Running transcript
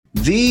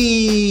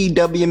The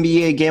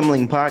WNBA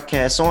Gambling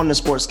Podcast on the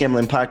Sports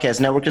Gambling Podcast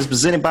Network is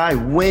presented by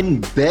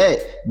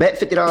WinBet. Bet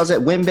 $50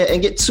 at WinBet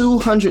and get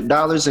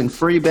 $200 in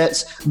free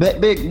bets.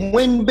 Bet big,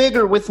 win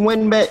bigger with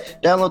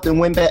WinBet. Download the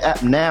WinBet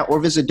app now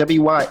or visit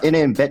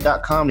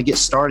wynnbet.com to get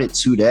started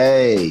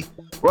today.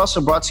 We're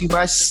also brought to you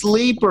by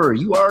Sleeper.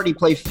 You already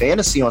play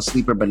fantasy on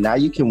Sleeper, but now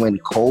you can win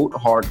cold,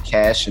 hard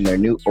cash in their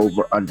new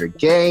over-under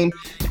game.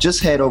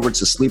 Just head over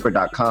to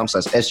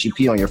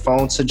sleeper.com/SGP on your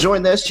phone to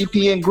join the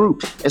SGPN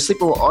group, and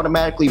Sleeper will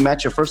automatically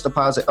match your first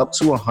deposit up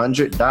to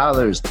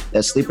 $100.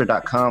 That's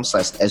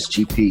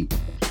sleeper.com/SGP.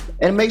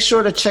 And make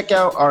sure to check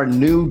out our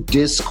new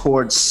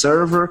Discord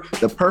server,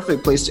 the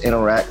perfect place to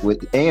interact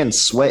with and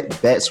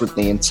sweat bets with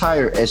the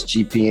entire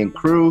SGPN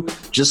crew.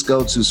 Just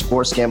go to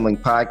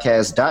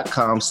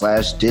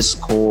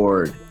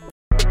sportsgamblingpodcast.com/Discord.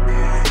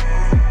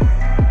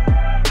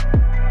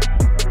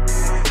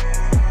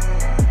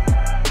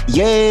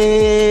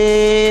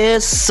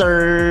 Yes,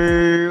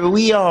 sir.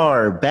 We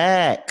are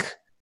back.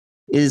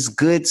 It is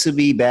good to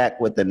be back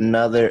with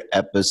another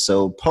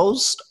episode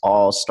post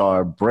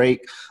All-Star break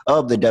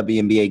of the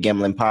WNBA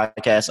Gambling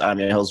Podcast. I'm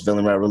your host,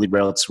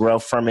 Terrell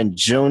Furman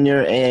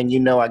Jr. And you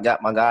know I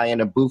got my guy in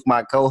the booth,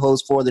 my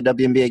co-host for the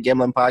WNBA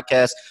Gambling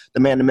Podcast, the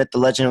man, the myth, the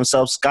legend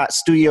himself, Scott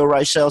Studio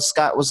Reichel.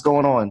 Scott, what's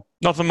going on?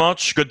 Nothing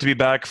much. Good to be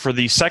back for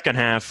the second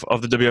half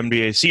of the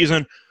WNBA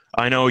season.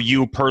 I know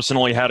you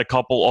personally had a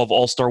couple of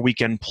All-Star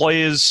Weekend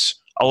plays.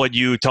 I'll let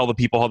you tell the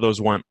people how those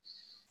went.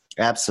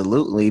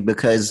 Absolutely,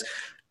 because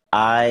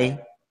I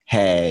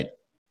had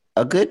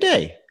a good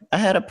day. I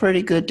had a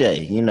pretty good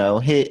day,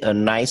 hit a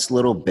nice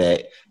little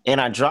bet,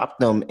 and I dropped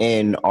them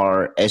in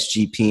our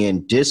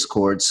SGPN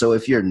Discord. So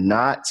if you're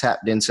not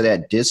tapped into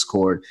that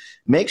Discord,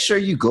 make sure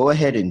you go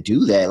ahead and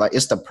do that. Like,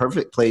 it's the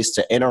perfect place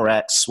to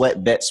interact,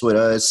 sweat bets with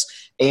us,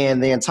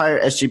 and the entire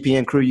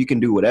SGPN crew. You can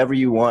do whatever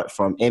you want,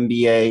 from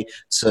NBA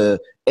to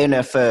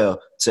NFL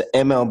to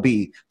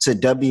MLB to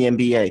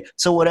WNBA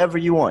to whatever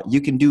you want.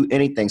 You can do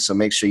anything. So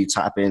make sure you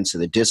tap into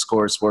the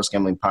Discord,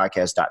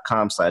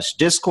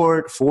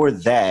 sportsgamblingpodcast.com/Discord for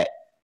that.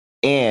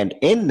 And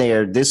in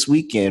there this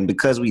weekend,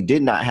 because we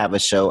did not have a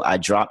show, I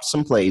dropped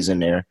some plays in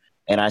there.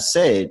 And I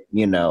said,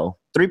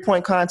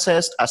 3-point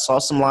contest, I saw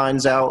some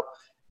lines out.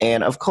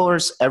 And of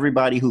course,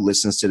 everybody who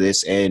listens to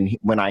this, and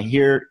when I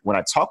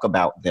talk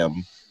about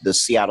them, the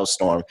Seattle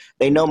Storm,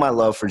 they know my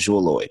love for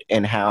Jewell Loyd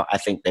and how I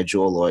think that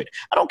Jewell Loyd,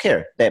 I don't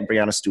care that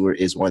Breanna Stewart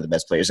is one of the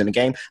best players in the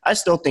game. I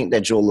still think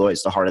that Jewell Loyd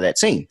is the heart of that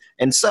team.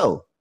 And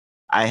so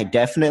I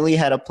definitely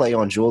had a play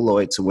on Jewell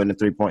Loyd to win the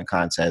 3-point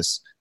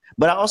contest.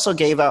 But I also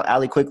gave out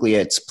Allie Quickly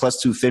at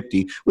plus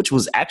 250, which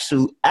was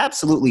actually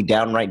absolutely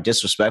downright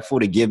disrespectful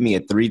to give me a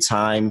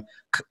 3-time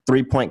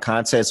 3-point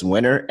contest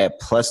winner at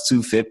plus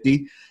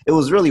 250. It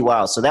was really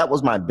wild. So that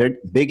was my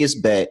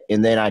biggest bet.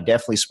 And then I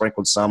definitely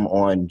sprinkled some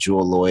on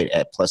Jewell Loyd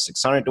at plus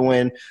 600 to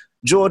win.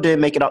 Jewell did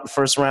make it out the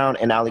first round,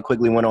 and Allie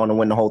Quickly went on to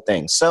win the whole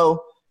thing.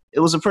 So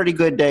it was a pretty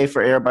good day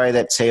for everybody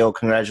that tailed.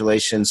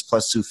 Congratulations.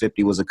 Plus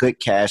 250 was a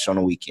good cash on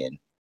the weekend.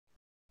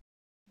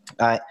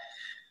 I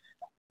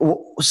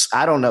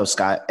don't know,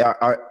 Scott.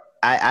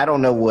 I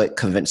don't know what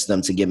convinced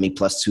them to give me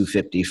plus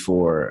 250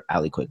 for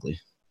Allie Quickly.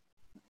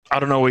 I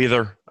don't know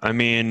either. I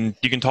mean,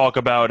 you can talk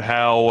about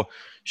how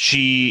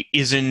she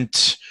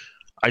isn't,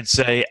 I'd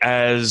say,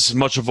 as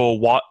much of a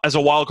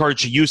wild card as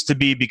she used to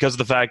be because of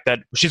the fact that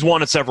she's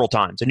won it several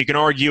times. And you can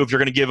argue if you're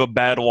going to give a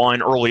bad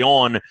line early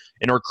on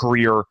in her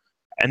career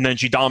and then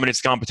she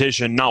dominates the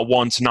competition not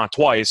once, not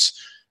twice,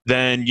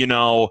 then,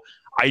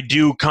 I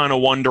do kind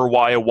of wonder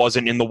why it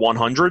wasn't in the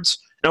 100s.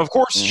 Now, of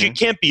course, she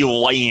can't be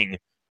laying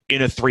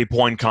in a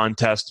 3-point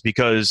contest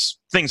because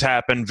things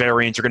happen,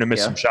 variants, are going to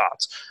miss some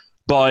shots.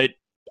 But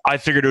I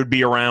figured it would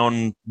be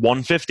around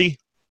 150,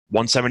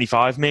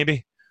 175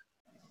 maybe.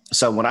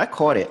 So when I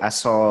caught it, I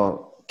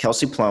saw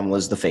Kelsey Plum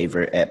was the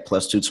favorite at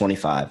plus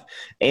 225.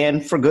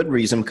 And for good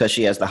reason, because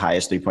she has the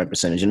highest 3-point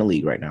percentage in the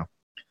league right now.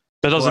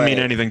 That doesn't mean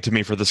anything to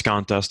me for this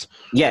contest.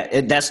 Yeah,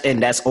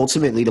 that's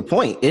ultimately the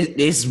point.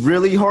 It's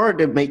really hard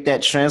to make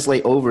that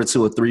translate over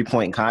to a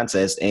 3-point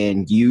contest.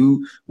 And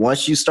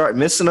once you start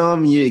missing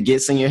them, it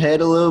gets in your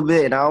head a little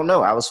bit. And I don't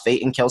know. I was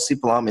fading Kelsey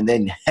Plum, and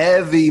then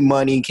heavy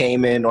money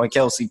came in on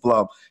Kelsey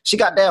Plum. She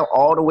got down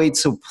all the way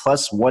to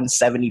plus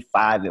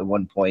 175 at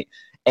one point.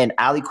 And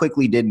Allie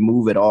Quickly didn't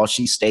move at all.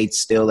 She stayed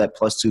still at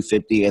plus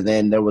 250. And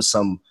then there was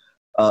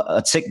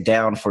a tick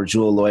down for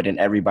Jewell Loyd and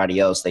everybody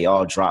else. They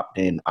all dropped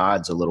in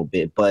odds a little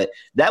bit, but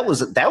that was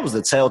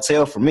the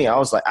telltale for me. I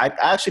was like, I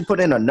actually put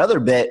in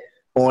another bet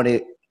on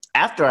it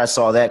after I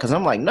saw that, because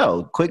I'm like,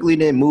 no, Quickly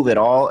didn't move at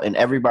all, and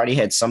everybody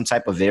had some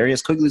type of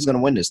variance. Quickly's going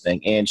to win this thing,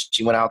 and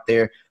she went out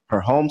there,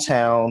 her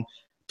hometown,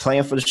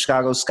 playing for the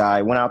Chicago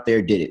Sky, went out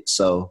there, did it.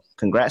 So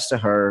congrats to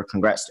her,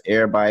 congrats to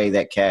everybody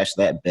that cashed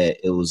that bet.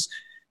 It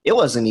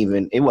wasn't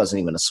even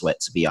a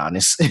sweat, to be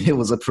honest. It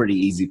was a pretty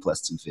easy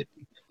plus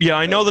 250. Yeah,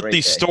 I know that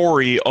the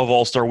story of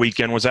All-Star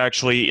Weekend was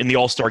actually in the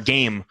All-Star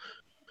Game,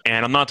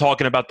 and I'm not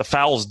talking about the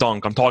fouls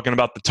dunk. I'm talking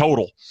about the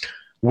total,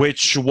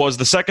 which was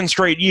the second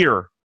straight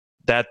year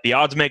that the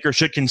odds maker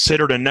should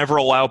consider to never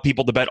allow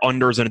people to bet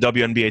unders in a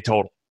WNBA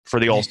total. for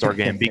the All-Star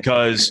game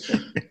because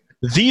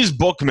these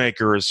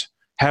bookmakers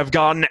have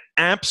gotten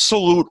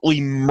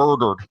absolutely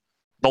murdered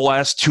the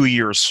last 2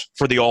 years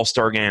for the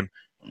All-Star game.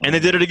 And they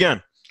did it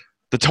again.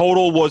 The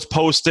total was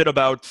posted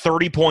about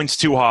 30 points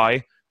too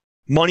high.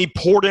 Money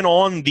poured in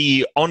on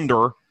the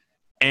under.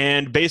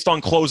 And based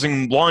on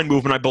closing line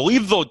movement, I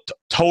believe the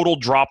total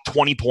dropped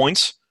 20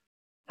 points.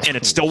 And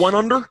it still went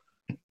under.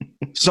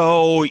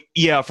 So,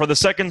 yeah, for the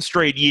second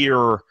straight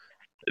year,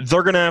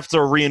 they're going to have to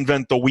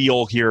reinvent the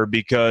wheel here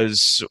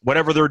because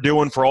whatever they're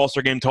doing for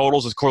All-Star game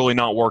totals is clearly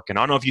not working.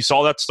 I don't know if you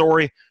saw that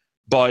story,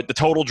 but the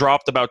total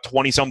dropped about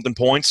 20-something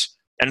points,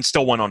 and it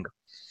still went under.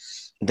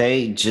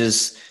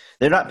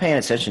 They're not paying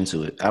attention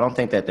to it. I don't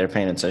think that they're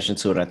paying attention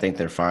to it. I think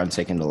they're fine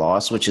taking the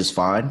loss, which is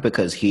fine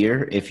because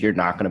here, if you're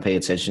not going to pay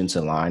attention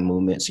to line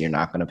movements, you're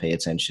not going to pay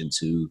attention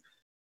to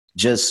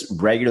just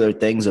regular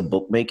things of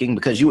bookmaking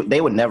because they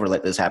would never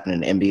let this happen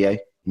in the NBA.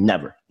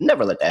 Never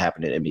let that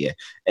happen in the NBA.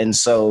 And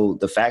so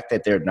the fact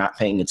that they're not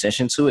paying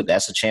attention to it,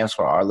 that's a chance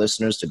for our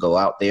listeners to go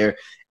out there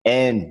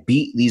and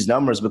beat these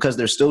numbers because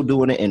they're still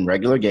doing it in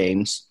regular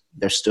games.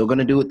 They're still going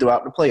to do it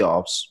throughout the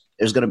playoffs.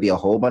 There's going to be a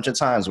whole bunch of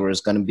times where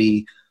it's going to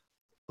be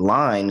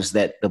lines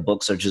that the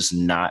books are just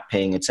not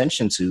paying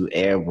attention to,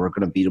 and we're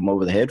going to beat them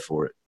over the head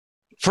for it.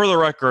 For the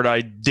record,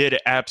 I did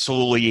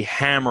absolutely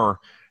hammer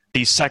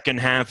the second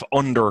half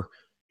under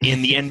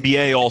in the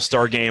NBA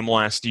All-Star game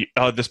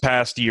this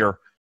past year,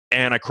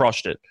 and I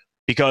crushed it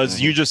because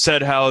you just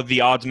said how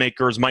the odds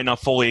makers might not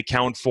fully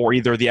account for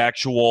either the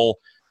actual,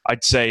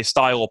 I'd say,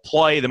 style of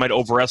play. They might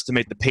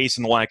overestimate the pace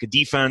and the lack of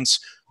defense,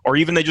 or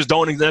even they just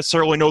don't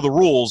necessarily know the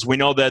rules. We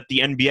know that the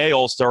NBA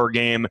All-Star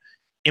game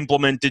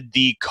implemented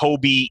the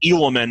Kobe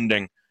Elam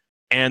ending,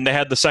 and they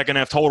had the second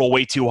half total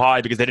way too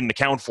high because they didn't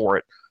account for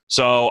it.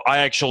 So I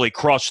actually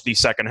crushed the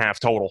second half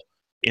total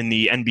in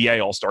the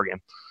NBA All-Star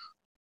game,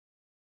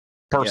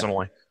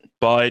 personally. Yeah.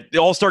 But the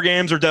All-Star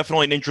games are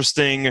definitely an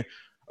interesting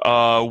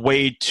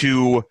way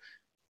to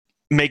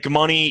make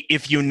money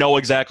if you know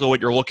exactly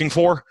what you're looking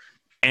for.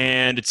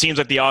 And it seems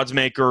like the odds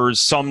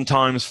makers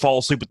sometimes fall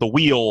asleep at the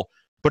wheel.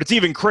 But it's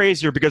even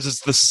crazier because it's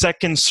the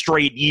second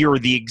straight year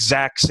the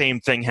exact same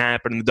thing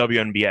happened in the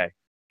WNBA.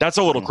 That's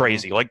a little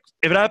crazy. Like,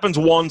 if it happens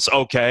once,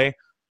 okay.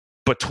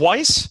 But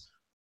twice?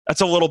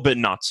 That's a little bit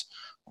nuts.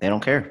 They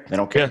don't care.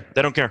 Yeah,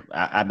 they don't care.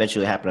 I bet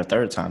you it happened a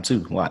third time,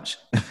 too. Watch.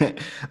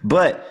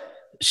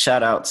 But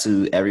shout out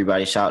to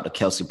everybody. Shout out to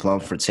Kelsey Plum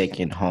for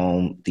taking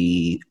home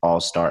the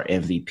All-Star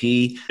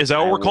MVP. Is that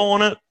what we're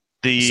calling it?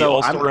 The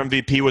All-Star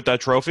MVP with that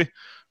trophy?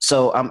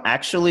 So I'm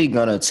actually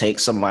going to take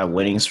some of my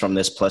winnings from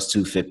this plus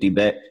 250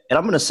 bet, and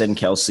I'm going to send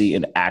Kelsey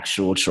an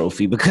actual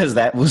trophy because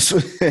that was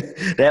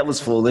that was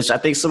foolish. I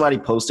think somebody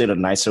posted a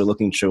nicer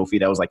looking trophy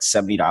that was like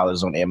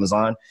 $70 on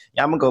Amazon.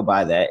 Yeah, I'm going to go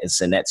buy that and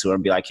send that to her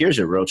and be like, here's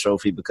your real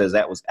trophy because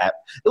it was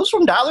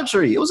from Dollar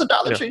Tree. It was a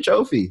Dollar Tree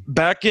trophy.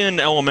 Back in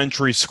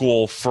elementary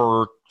school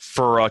for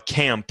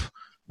camp,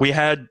 we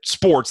had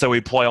sports that we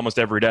play almost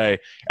every day,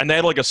 and they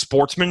had like a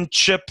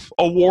sportsmanship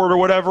award or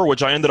whatever,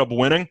 which I ended up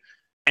winning.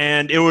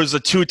 And it was a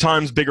 2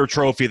 times bigger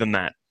trophy than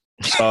that.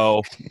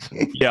 So,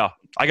 yeah,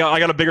 I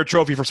got a bigger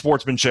trophy for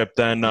sportsmanship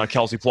than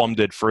Kelsey Plum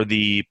did for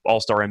the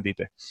All-Star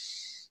MVP.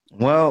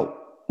 Well,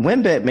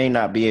 WinBet may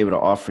not be able to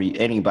offer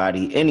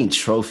anybody any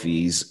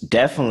trophies,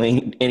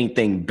 definitely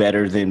anything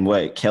better than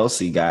what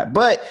Kelsey got.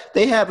 But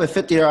they have a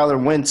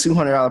 $50 win,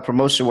 $200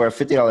 promotion where a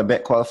 $50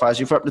 bet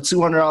qualifies you for up to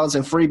 $200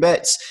 in free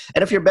bets.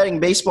 And if you're betting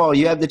baseball,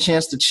 you have the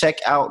chance to check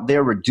out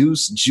their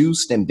reduced,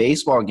 juiced, and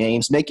baseball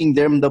games, making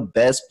them the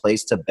best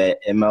place to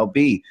bet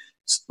MLB.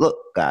 Look,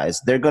 guys,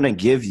 they're going to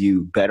give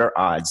you better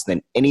odds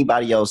than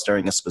anybody else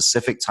during a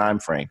specific time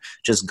frame.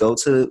 Just go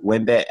to the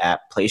WinBet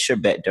app, place your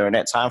bet during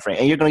that time frame,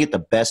 and you're going to get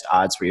the best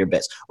odds for your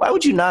bets. Why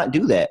would you not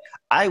do that?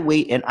 I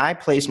wait and I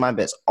place my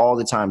bets all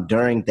the time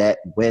during that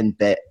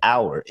WinBet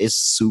hour. It's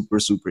super,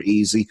 super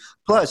easy.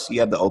 Plus,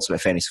 you have the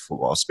ultimate fantasy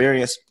football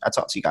experience. I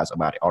talk to you guys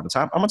about it all the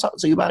time. I'm going to talk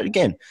to you about it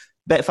again.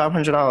 Bet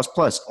 $500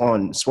 plus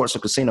on Sports or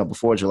Casino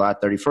before July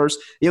 31st.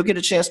 You'll get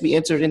a chance to be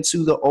entered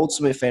into the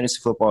ultimate fantasy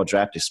football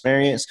draft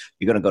experience.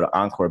 You're going to go to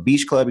Encore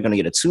Beach Club. You're going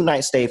to get a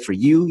 2-night stay for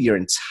you, your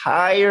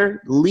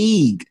entire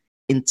league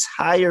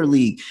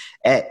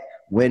at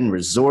Wynn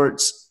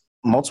Resorts.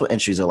 Multiple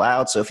entries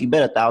allowed. So if you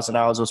bet $1,000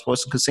 on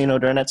Sports and Casino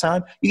during that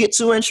time, you get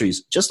 2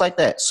 entries just like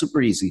that.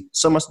 Super easy.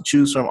 So much to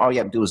choose from. All you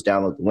have to do is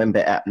download the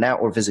WinBet app now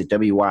or visit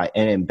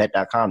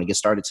wynnbet.com to get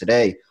started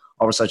today.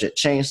 All subject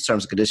change.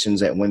 Terms and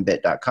conditions at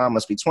winbet.com.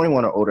 Must be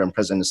 21 or older and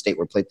present in the state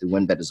where playthrough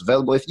WinBet is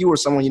available. If you or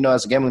someone you know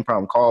has a gambling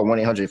problem, call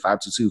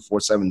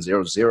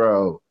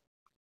 1-800-522-4700.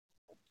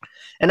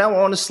 And now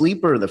we're on to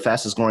Sleeper, the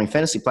fastest growing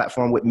fantasy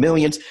platform with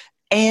millions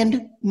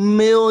and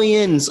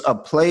millions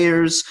of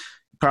players.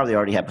 You probably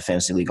already have a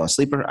fantasy league on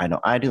Sleeper. I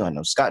know I do. I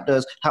know Scott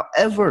does.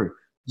 However,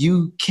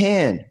 you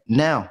can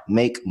now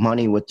make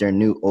money with their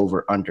new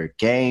over-under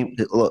game.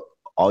 Look,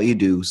 all you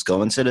do is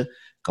go into the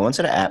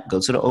app, go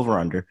to the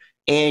over-under,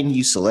 and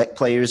you select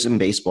players in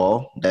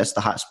baseball. That's the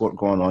hot sport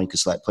going on. You can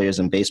select players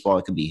in baseball.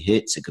 It could be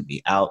hits. It could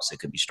be outs. It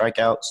could be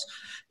strikeouts.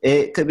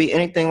 It could be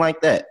anything like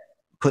that.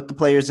 put the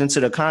players into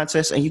the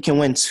contest, and you can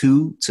win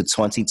 2 to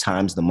 20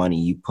 times the money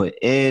you put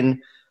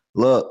in.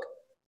 Look,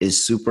 it's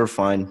super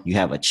fun. You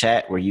have a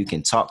chat where you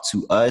can talk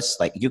to us.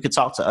 Like, you can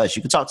talk to us.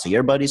 You can talk to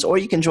your buddies, or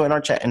you can join our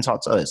chat and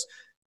talk to us.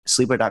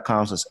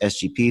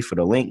 Sleeper.com/SGP for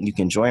the link. You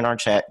can join our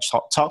chat,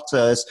 talk to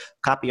us,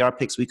 copy our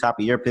picks, we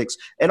copy your picks.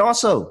 And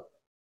also,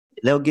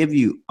 they'll give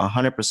you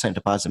 100%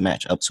 deposit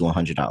match up to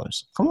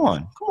 $100. Come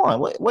on.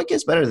 What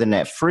gets better than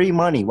that? Free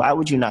money. Why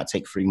would you not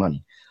take free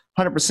money?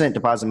 100%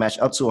 deposit match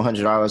up to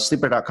 $100.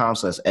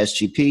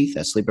 Sleeper.com/SGP.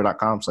 That's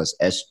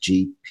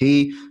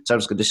sleeper.com/SGP.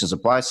 Terms and conditions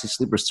apply. See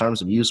Sleeper's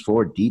terms of use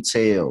for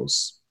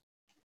details.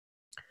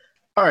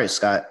 All right,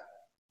 Scott.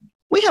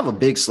 We have a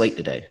big slate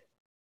today.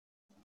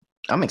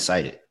 I'm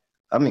excited.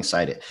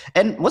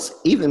 And what's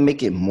even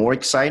make it more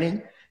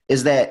exciting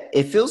is that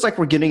it feels like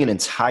we're getting an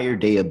entire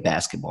day of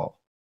basketball.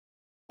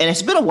 And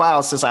it's been a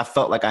while since I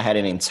felt like I had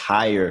an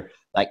entire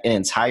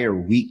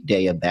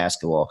weekday of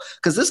basketball,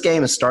 because this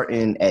game is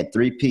starting at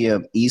 3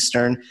 p.m.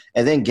 Eastern,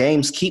 and then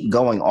games keep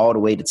going all the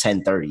way to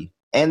 10:30.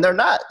 And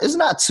it's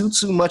not too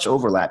much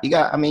overlap. You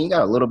got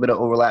a little bit of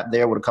overlap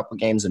there with a couple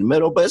games in the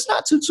middle, but it's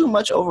not too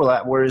much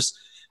overlap, whereas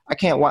I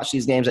can't watch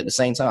these games at the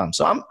same time.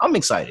 So I'm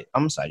excited.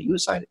 You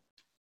excited?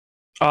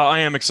 I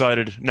am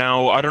excited.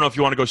 Now, I don't know if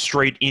you want to go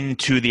straight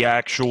into the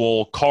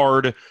actual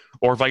card,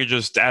 or if I could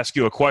just ask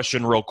you a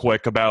question real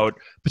quick about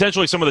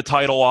potentially some of the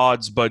title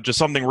odds, but just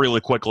something really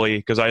quickly,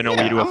 because I know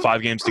we do have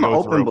 5 games to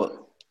go through.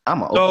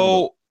 I'm an open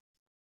book.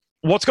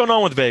 What's going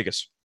on with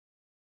Vegas?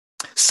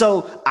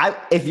 So,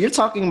 if you're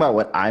talking about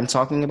what I'm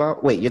talking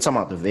about, wait, you're talking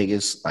about the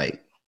Vegas,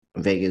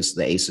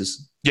 the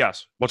Aces?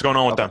 Yes. What's going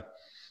on with them?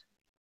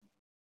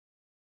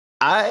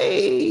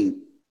 I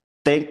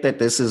think that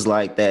this is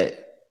like that.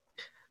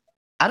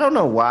 I don't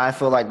know why I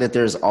feel like that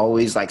there's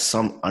always like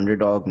some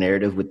underdog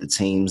narrative with the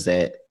teams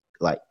that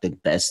like the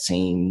best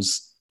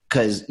teams.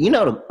 Because,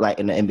 like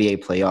in the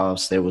NBA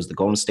playoffs, there was the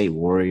Golden State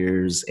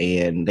Warriors,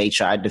 and they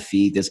tried to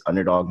feed this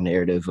underdog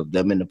narrative of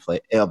them in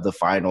the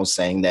finals,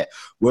 saying that,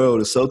 well,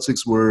 the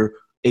Celtics were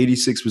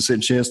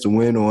 86% chance to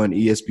win on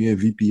ESPN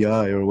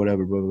VPI or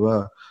whatever, blah, blah,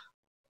 blah.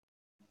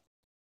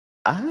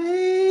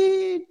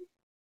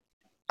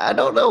 I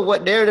don't know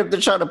what narrative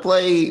they're trying to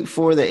play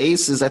for the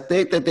Aces. I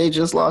think that they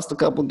just lost a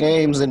couple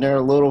games and they're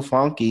a little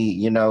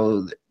funky.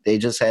 They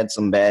just had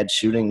some bad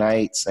shooting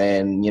nights,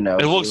 and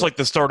it looks like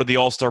the start of the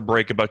All-Star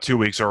break about 2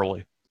 weeks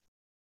early.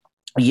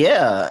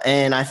 Yeah,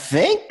 and I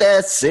think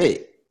that's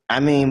it. I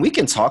mean, we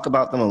can talk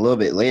about them a little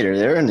bit later.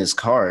 They're in this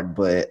card,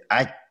 but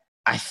I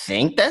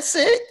think that's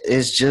it.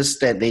 It's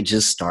just that they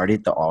just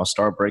started the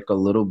All-Star break a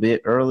little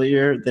bit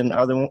earlier than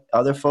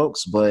other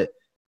folks, but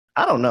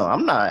I don't know.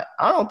 I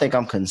don't think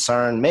I'm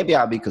concerned. Maybe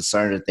I'll be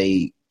concerned if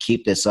they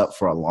keep this up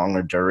for a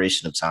longer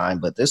duration of time.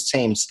 But this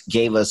team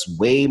gave us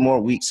way more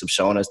weeks of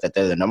showing us that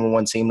they're the number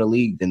 1 team in the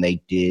league than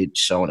they did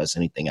showing us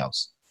anything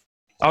else.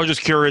 I was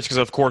just curious because,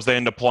 of course, they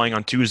end up playing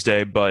on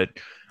Tuesday, but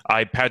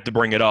I had to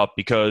bring it up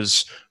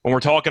because when we're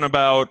talking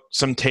about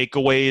some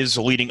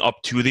takeaways leading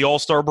up to the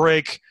All-Star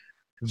break,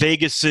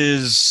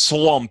 Vegas's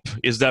slump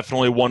is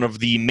definitely one of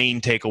the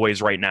main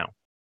takeaways right now.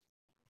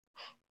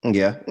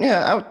 Yeah,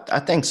 I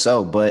think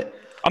so, but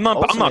I'm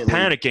not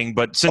panicking,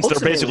 but since they're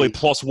basically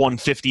plus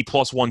 150,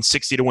 plus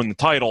 160 to win the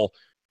title,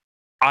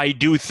 I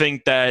do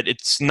think that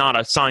it's not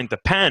a sign to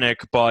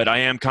panic, but I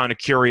am kind of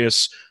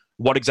curious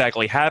what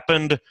exactly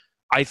happened.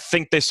 I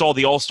think they saw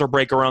the All-Star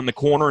break around the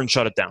corner and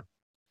shut it down.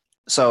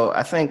 So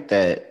I think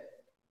that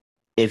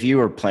if you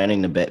were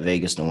planning to bet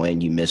Vegas to win,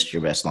 you missed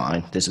your best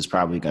line. This is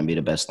probably going to be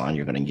the best line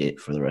you're going to get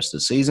for the rest of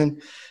the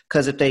season,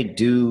 because if they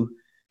do –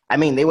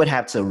 they would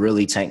have to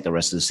really tank the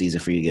rest of the season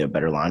for you to get a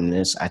better line than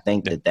this. I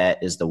think that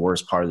is the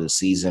worst part of the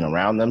season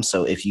around them.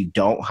 So if you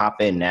don't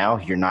hop in now,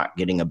 you're not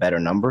getting a better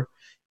number,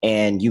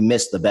 and you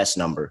miss the best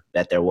number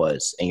that there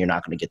was, and you're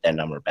not going to get that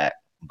number back.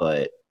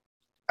 But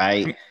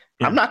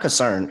I'm not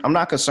concerned. I'm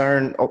not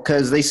concerned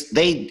because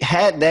they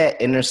had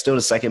that, and they're still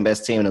the second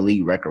best team in the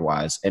league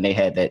record-wise, and they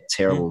had that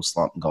terrible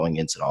slump going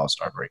into the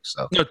All-Star break.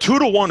 So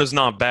 2-1 is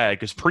not bad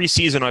because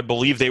preseason I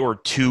believe they were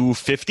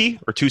 250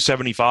 or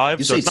 275.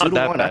 You so say it's not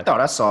that 2-1? bad. I thought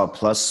I saw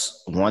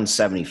plus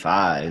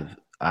 175.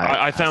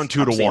 I found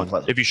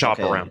 2-1 if you shop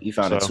around. You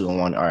found a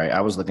 2-1. All right, I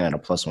was looking at a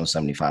plus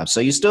 175. So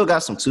you still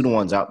got some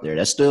 2-1s out there.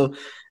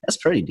 That's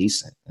pretty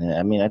decent.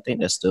 I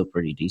think that's still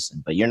pretty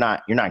decent. But you're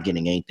not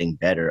getting anything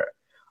better.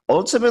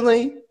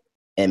 Ultimately,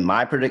 in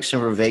my prediction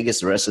for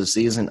Vegas the rest of the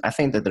season, I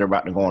think that they're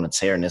about to go on a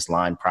tear, and this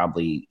line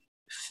probably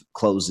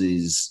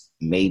closes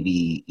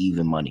maybe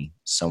even money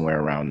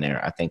somewhere around there.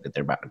 I think that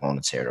they're about to go on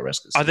a tear the rest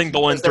of the season. I think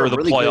they'll enter the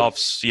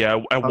playoffs,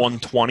 at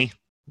 120,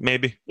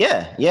 maybe.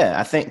 Yeah.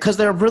 I think because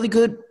they're a really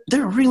good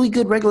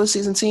regular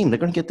season team. They're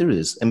going to get through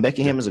this, and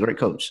Becky Hammon is a great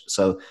coach.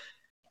 So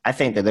I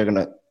think that they're going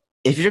to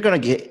 – if you're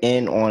going to get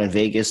in on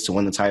Vegas to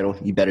win the title,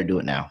 you better do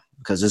it now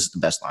because this is the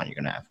best line you're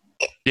going to have.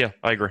 Yeah,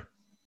 I agree.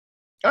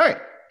 All right,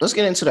 let's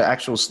get into the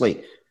actual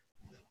slate.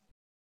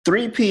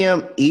 3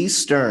 p.m.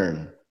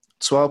 Eastern,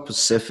 12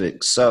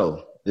 Pacific.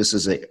 So this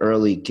is an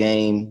early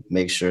game.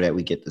 Make sure that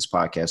we get this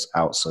podcast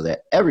out so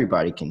that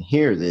everybody can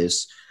hear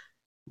this.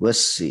 Let's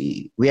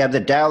see. We have the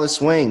Dallas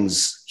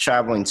Wings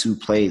traveling to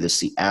play the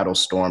Seattle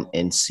Storm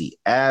in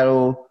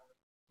Seattle.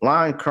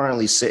 Line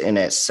currently sitting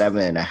at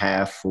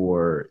 7.5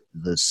 for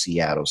the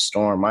Seattle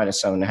Storm,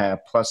 -7.5,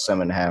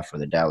 +7.5 for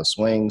the Dallas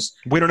Wings.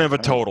 We don't have a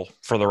total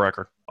for the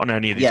record on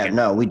any of these games.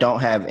 No, we don't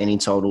have any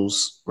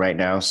totals right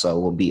now, so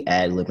we'll be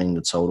ad-libbing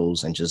the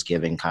totals and just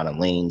giving kind of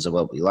leans of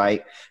what we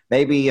like.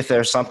 Maybe if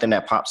there's something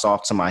that pops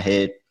off to my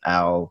head,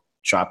 I'll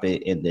drop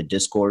it in the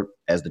Discord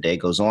as the day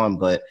goes on.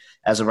 But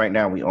as of right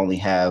now, we only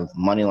have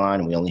money line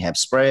and we only have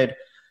spread.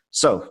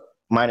 So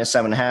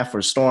 -7.5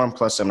 for Storm,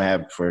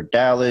 +7.5 for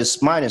Dallas,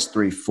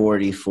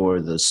 -340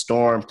 for the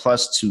Storm,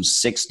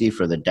 +260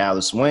 for the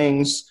Dallas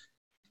Wings.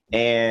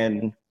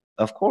 And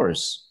of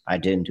course, I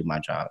didn't do my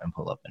job and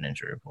pull up an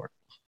injury report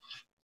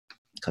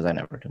because I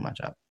never do my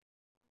job.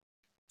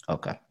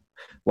 Okay.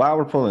 While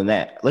we're pulling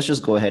that, let's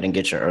just go ahead and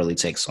get your early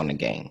takes on the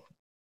game.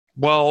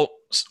 Well,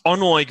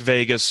 unlike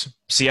Vegas,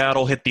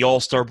 Seattle hit the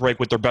All-Star break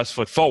with their best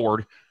foot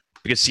forward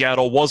because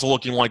Seattle was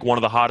looking like one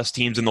of the hottest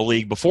teams in the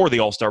league before the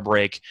All-Star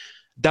break.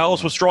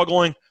 Dallas was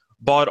struggling,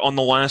 but on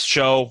the last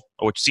show,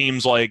 which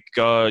seems like,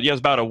 it was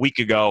about a week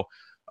ago,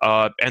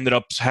 ended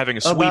up having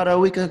a sweep. About a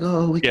week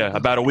ago.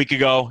 About a week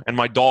ago. And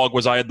my dog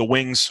was I had the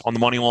Wings on the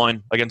money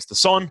line against the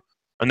Sun,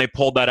 and they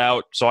pulled that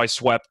out, so I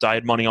swept. I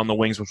had money on the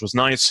Wings, which was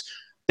nice.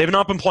 They've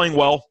not been playing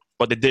well,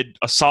 but they did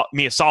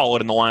me a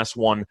solid in the last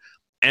one.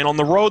 And on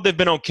the road, they've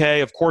been okay.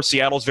 Of course,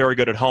 Seattle's very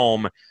good at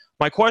home.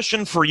 My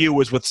question for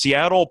you is with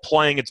Seattle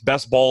playing its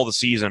best ball of the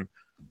season,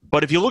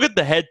 but if you look at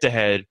the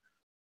head-to-head,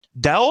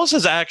 Dallas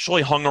has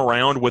actually hung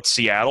around with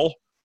Seattle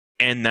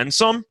and then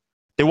some.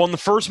 They won the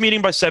first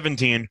meeting by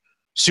 17.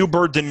 Sue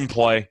Bird didn't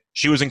play.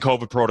 She was in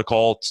COVID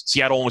protocol.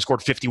 Seattle only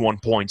scored 51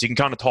 points. You can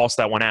kind of toss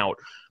that one out.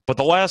 But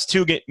the last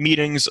two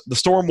meetings, the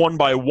Storm won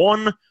by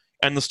 1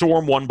 and the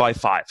Storm won by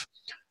 5.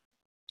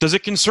 Does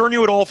it concern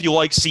you at all if you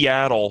like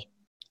Seattle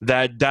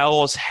that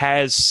Dallas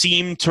has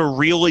seemed to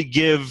really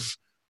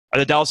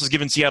that Dallas has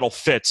given Seattle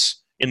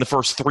fits in the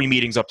first 3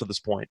 meetings up to this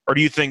point? Or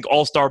do you think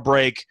All-Star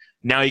break,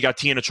 now you got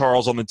Tina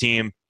Charles on the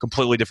team,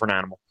 completely different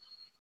animal?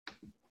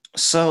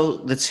 So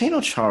the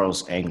Tina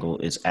Charles angle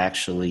is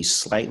actually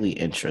slightly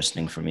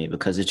interesting for me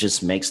because it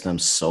just makes them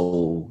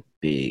so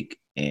big,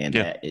 and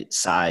that its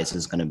size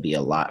is going to be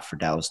a lot for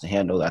Dallas to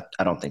handle.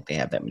 I don't think they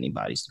have that many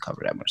bodies to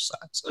cover that much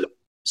size.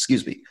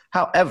 Excuse me.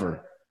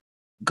 However,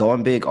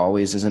 going big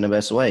always isn't the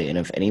best way. And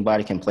if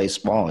anybody can play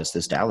small, it's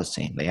this Dallas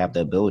team. They have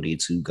the ability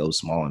to go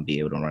small and be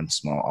able to run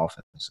small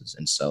offenses.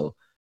 And so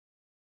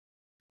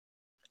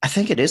I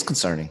think it is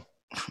concerning.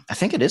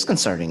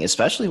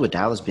 Especially with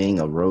Dallas being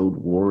a road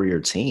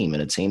warrior team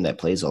and a team that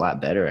plays a lot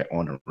better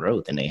on the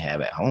road than they have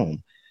at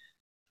home.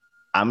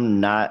 I'm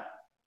not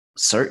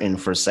certain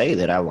for say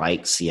that I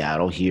like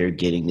Seattle here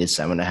getting this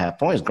 7.5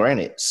 points.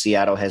 Granted,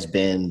 Seattle has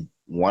been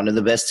one of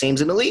the best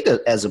teams in the league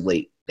as of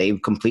late.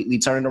 They've completely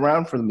turned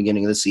around from the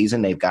beginning of the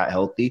season. They've got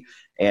healthy,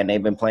 and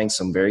they've been playing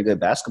some very good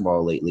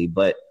basketball lately.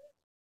 But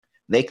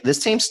this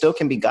team still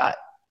can be got.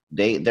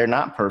 They're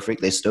not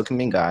perfect. They still can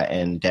be got,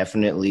 and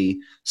definitely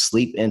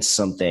sleep into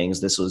some things.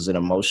 This was an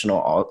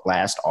emotional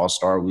last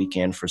All-Star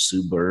weekend for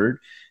Sue Bird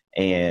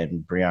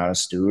and Breanna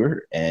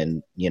Stewart.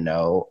 And,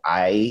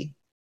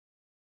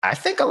 I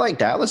think I like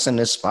Dallas in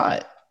this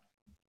spot.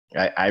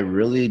 I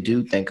really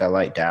do think I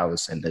like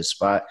Dallas in this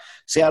spot.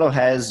 Seattle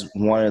has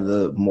one of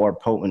the more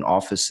potent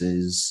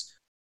offenses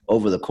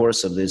over the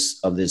course of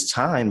this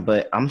time,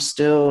 but I'm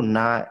still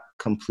not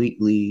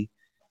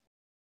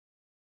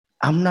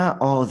I'm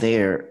not all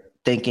there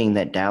thinking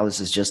that Dallas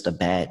is just a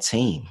bad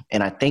team.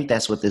 And I think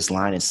that's what this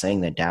line is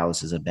saying, that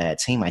Dallas is a bad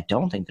team. I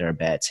don't think they're a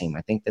bad team.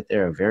 I think that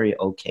they're a very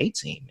okay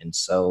team. And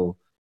so,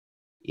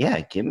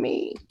 yeah, give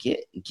me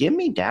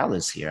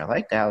Dallas here. I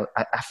like Dallas.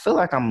 I feel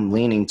like I'm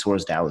leaning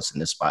towards Dallas in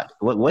this spot.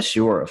 What's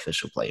your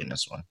official play in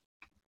this one?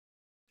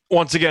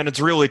 Once again, it's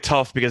really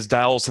tough because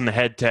Dallas in the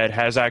head-to-head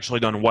has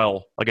actually done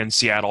well against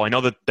Seattle. I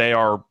know that they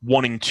are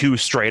 1-2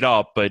 straight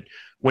up, but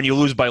when you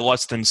lose by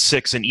less than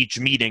 6 in each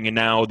meeting and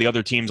now the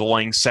other team's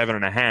laying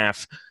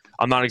 7.5,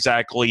 I'm not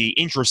exactly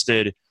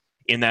interested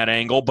in that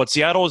angle. But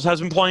Seattle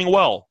has been playing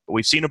well.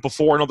 We've seen it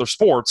before in other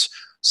sports.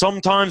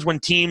 Sometimes when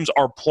teams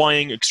are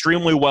playing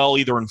extremely well,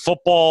 either in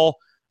football,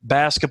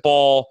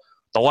 basketball,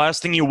 the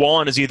last thing you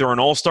want is either an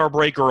all-star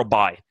break or a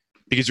bye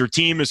because your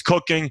team is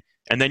cooking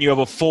and then you have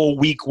a full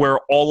week where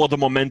all of the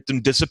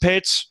momentum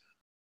dissipates.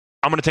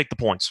 I'm going to take the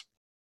points.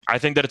 I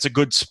think that it's a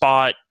good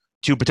spot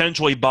to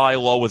potentially buy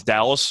low with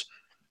Dallas.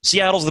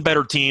 Seattle's the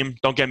better team,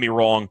 don't get me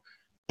wrong,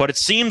 but it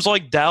seems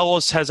like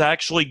Dallas has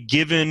actually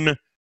given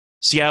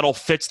Seattle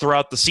fits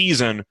throughout the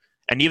season.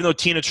 And even though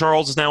Tina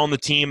Charles is now on the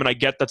team, and I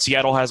get that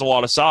Seattle has a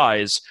lot of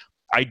size,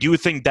 I do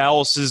think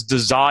Dallas's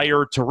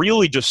desire to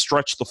really just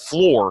stretch the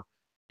floor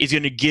is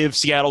going to give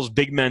Seattle's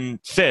big men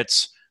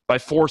fits by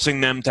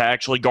forcing them to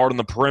actually guard on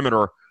the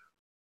perimeter.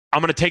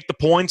 I'm going to take the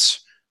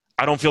points.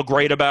 I don't feel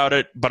great about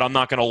it, but I'm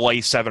not going to lay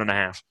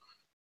 7.5.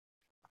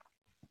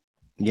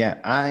 Yeah,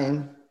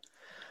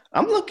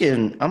 I'm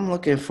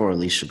looking for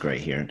Alicia Gray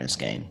here in this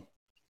game.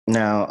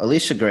 Now,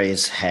 Alicia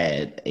Gray's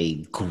had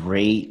a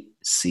great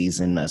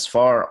season thus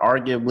far.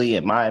 Arguably,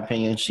 in my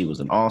opinion, she was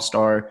an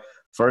all-star.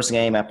 First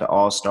game after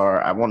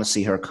all-star. I want to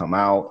see her come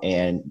out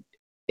and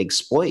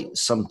exploit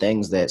some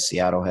things that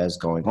Seattle has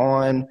going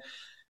on.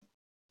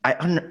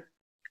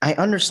 I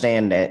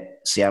understand that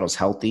Seattle's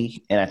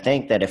healthy, and I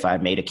think that if I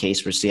made a case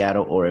for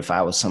Seattle, or if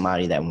I was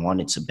somebody that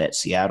wanted to bet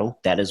Seattle,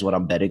 that is what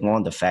I'm betting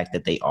on, the fact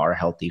that they are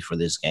healthy for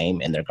this game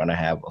and they're going to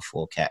have a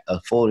full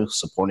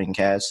supporting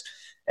cast.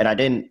 And I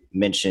didn't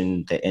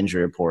mention the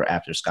injury report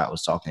after Scott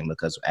was talking,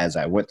 because as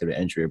I went through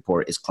the injury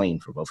report, it's clean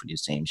for both of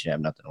these teams. You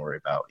have nothing to worry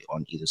about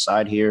on either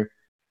side here,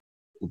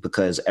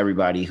 because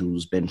everybody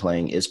who's been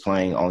playing is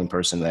playing. Only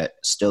person that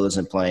still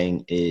isn't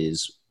playing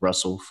is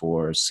Russell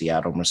for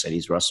Seattle,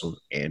 Mercedes Russell,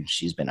 and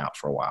she's been out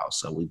for a while.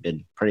 So we've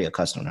been pretty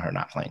accustomed to her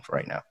not playing for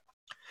right now.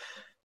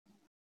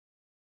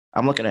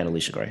 I'm looking at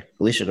Alicia Gray.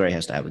 Alicia Gray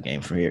has to have a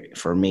game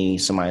for me.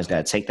 Somebody's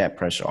got to take that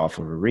pressure off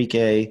of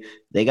Enrique.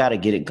 They got to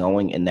get it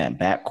going in that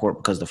backcourt,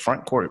 because the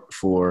front court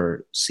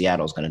for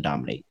Seattle is going to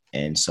dominate.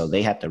 And so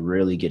they have to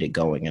really get it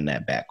going in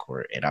that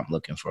backcourt. And I'm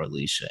looking for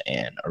Alicia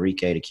and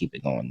Enrique to keep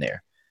it going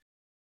there.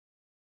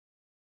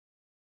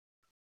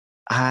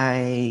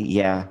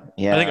 Yeah.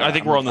 I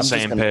think we're on the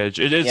same page.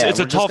 It's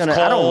a tough call.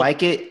 I don't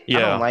like it. Yeah.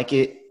 I don't like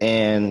it.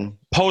 And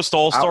post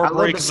All-Star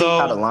break,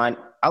 though.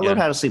 I love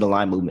how to see the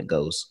line movement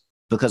goes,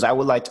 because I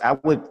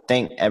would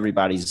think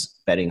everybody's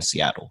betting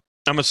Seattle.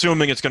 I'm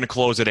assuming it's going to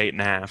close at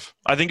 8.5.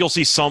 I think you'll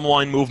see some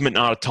line movement,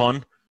 not a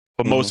ton,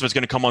 but most of it's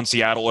going to come on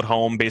Seattle at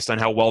home based on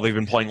how well they've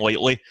been playing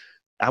lately.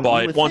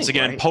 But once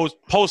again,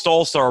 post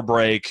All-Star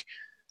break,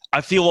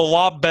 I feel a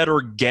lot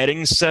better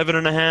getting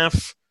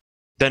 7.5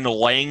 than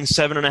laying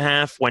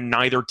 7.5 when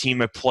neither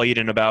team have played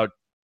in about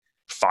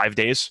 5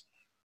 days,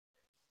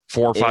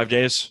 4 or 5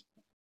 days.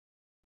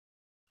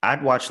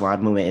 I'd watch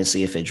line movement and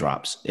see if it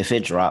drops. If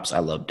it drops, I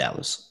love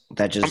Dallas.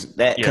 That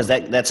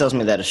tells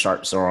me that the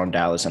Sharps are on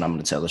Dallas, and I'm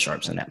going to tell the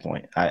Sharps in that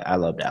point. I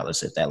love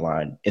Dallas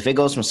if it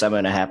goes from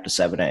 7.5 to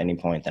 7 at any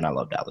point, then I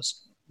love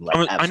Dallas.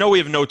 I know we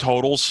have no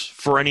totals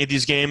for any of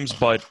these games,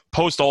 but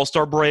post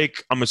All-Star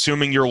break, I'm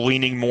assuming you're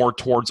leaning more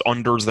towards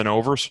unders than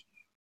overs.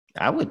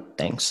 I would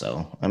think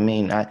so. I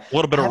mean, a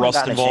little bit of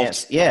rust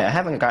involved. I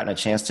haven't gotten a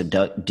chance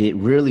to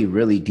really,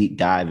 really deep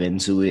dive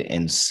into it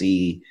and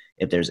see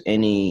if there's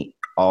any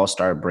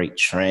All-Star break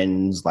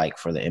trends, like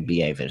for the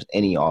NBA, if there's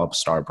any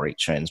All-Star break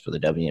trends for the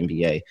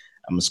WNBA.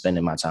 I'm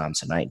spending my time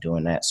tonight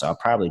doing that. So I'll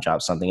probably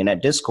drop something in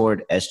that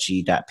Discord,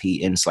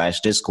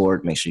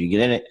 sg.pn/Discord. Make sure you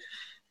get in it,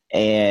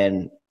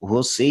 and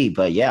we'll see.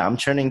 But yeah, I'm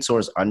trending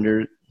towards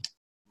under.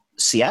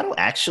 Seattle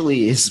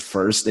actually is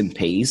first in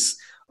pace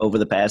over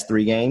the past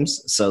 3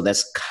 games. So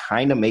that's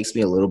kind of makes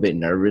me a little bit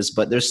nervous,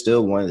 but they're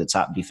still one of the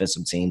top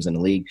defensive teams in the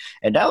league.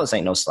 And Dallas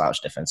ain't no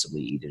slouch defensively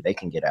either. They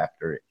can get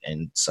after it.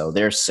 And so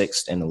they're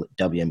 6th in the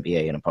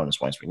WNBA in opponents'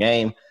 points per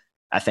game.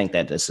 I think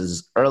that this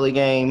is early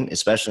game,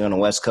 especially on the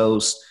West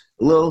Coast.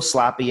 A little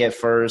sloppy at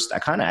first. I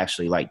kind of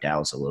actually like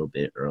Dallas a little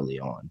bit early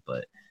on,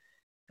 but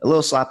a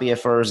little sloppy at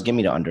first. Give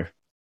me the under.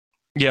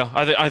 Yeah,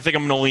 I think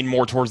I'm going to lean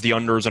more towards the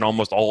unders in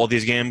almost all of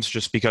these games,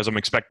 just because I'm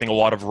expecting a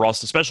lot of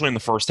rust, especially in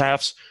the first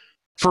halves.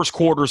 First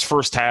quarters,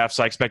 first halves,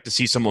 I expect to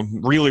see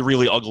some really,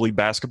 really ugly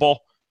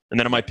basketball, and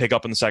then it might pick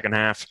up in the second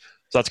half.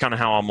 So that's kind of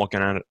how I'm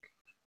looking at it.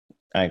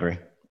 I agree.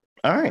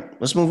 All right,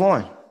 let's move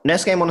on.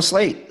 Next game on the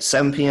slate,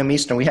 7 p.m.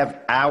 Eastern. We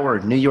have our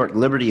New York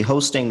Liberty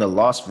hosting the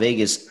Las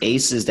Vegas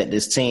Aces that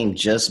this team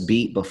just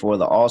beat before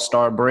the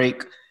All-Star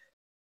break.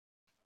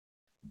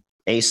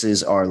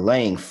 Aces are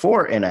laying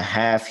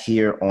 4.5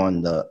 here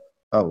on the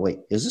 – oh, wait.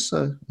 Is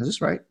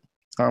this right?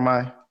 Or am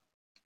I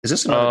 – is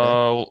this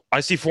another day? I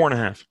see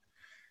 4.5.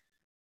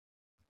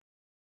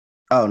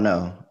 Oh,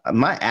 no.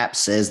 My app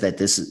says that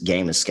this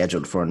game is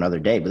scheduled for another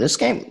day, but this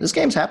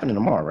game's happening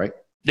tomorrow, right?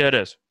 Yeah, it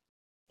is.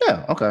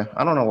 Yeah, okay.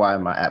 I don't know why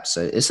my app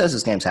says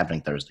this game's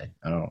happening Thursday.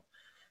 I don't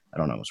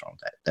know what's wrong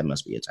with that. That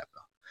must be a typo.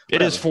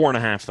 It is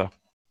 4.5, though.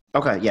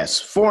 Okay,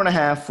 yes.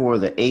 4.5 for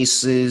the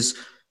Aces,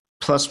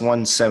 plus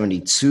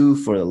 172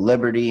 for the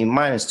Liberty,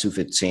 minus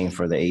 215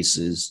 for the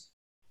Aces.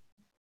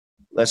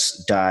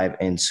 Let's dive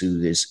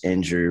into this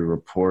injury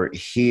report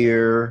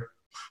here.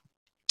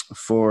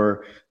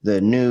 For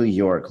the New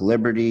York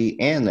Liberty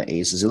and the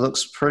Aces, it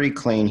looks pretty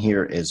clean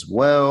here as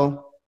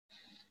well.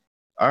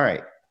 All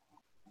right.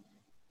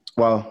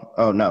 Well,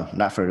 oh, no,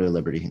 not for the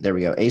Liberty. There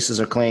we go.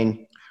 Aces are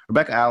clean.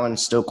 Rebecca Allen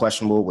still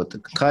questionable with the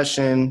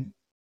concussion.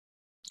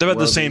 They've had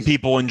the same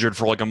people injured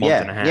for like a month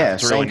and a half. Yeah,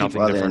 it's same really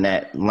people other than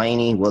that.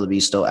 Laney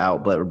Willoughby's still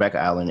out, but Rebecca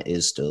Allen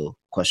is still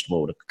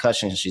questionable with a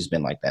concussion. She's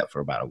been like that for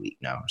about a week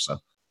now or so.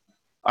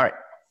 All right.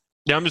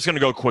 Yeah, I'm just going to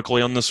go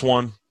quickly on this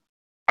one.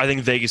 I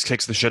think Vegas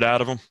kicks the shit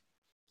out of them.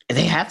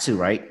 They have to,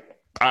 right?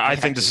 I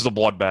think this is a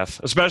bloodbath,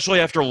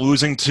 especially after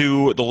losing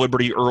to the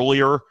Liberty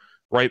earlier,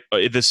 right,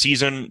 this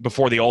season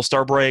before the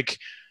All-Star break.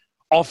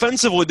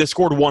 Offensively, they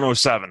scored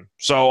 107.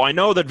 So I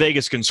know that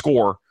Vegas can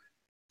score.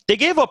 They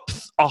gave up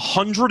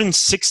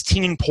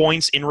 116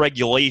 points in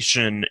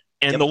regulation,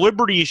 and the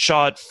Liberty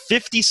shot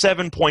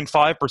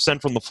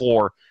 57.5% from the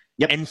floor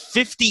and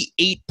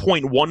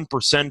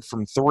 58.1%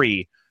 from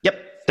 3.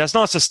 Yep. That's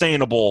not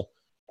sustainable.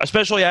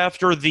 especially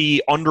after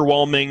the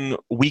underwhelming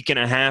week and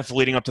a half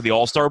leading up to the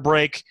All-Star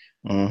break.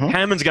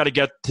 Hammond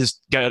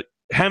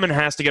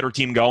has to get her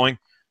team going.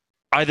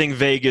 I think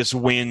Vegas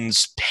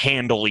wins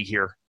handily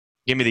here.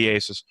 Give me the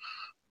Aces.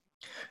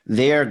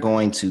 They're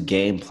going to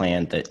game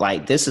plan that.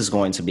 Like, this is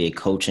going to be a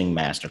coaching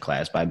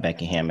masterclass by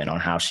Becky Hammond on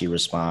how she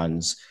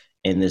responds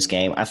in this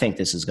game. I think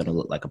this is going to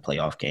look like a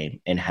playoff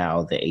game and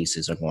how the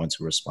Aces are going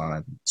to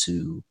respond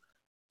to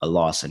a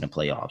loss in the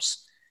playoffs.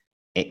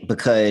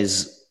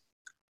 Because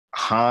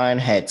Han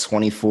had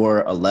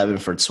 24, 11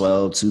 for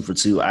 12, 2 for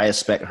 2. I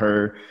expect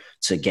her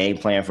to game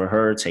plan for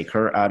her, take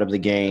her out of the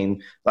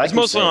game. Like it's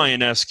mostly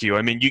Ionescu.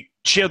 I mean,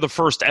 she had the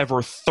first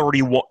ever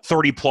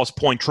 30-plus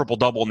point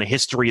triple-double in the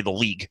history of the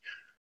league.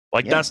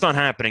 That's not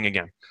happening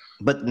again.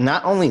 But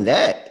not only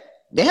that,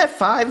 they had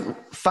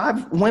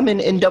five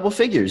women in double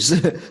figures.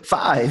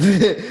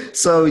 5.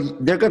 So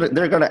they're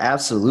gonna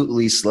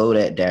absolutely slow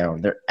that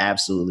down. They're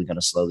absolutely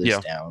gonna slow this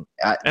down.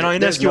 And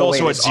Ionescu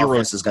also had 0.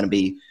 Is going to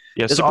be.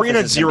 Yeah, Sabrina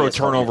had 0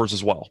 turnovers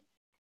as well.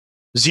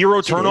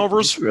 0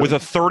 turnovers with a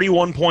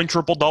 31-point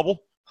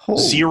triple-double.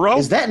 0?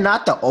 Is that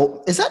not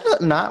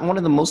not one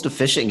of the most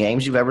efficient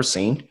games you've ever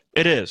seen?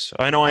 It is.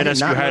 I know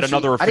Ionescu had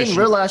another efficient. I didn't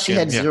realize she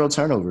had 0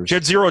 turnovers. She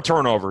had 0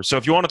 turnovers. So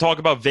if you want to talk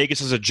about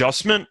Vegas'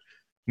 adjustment,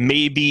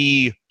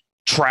 maybe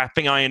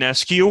trapping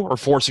Ionescu or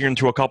forcing her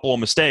into a couple of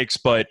mistakes,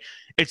 but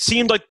it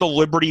seemed like the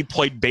Liberty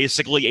played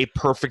basically a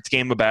perfect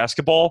game of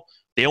basketball.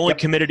 They only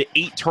committed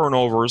 8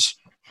 turnovers.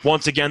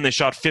 Once again, they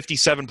shot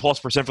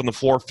 57+% from the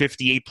floor,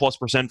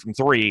 58+% from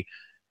 3,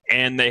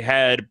 and they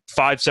had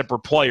 5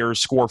 separate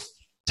players score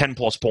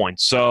 10-plus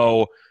points.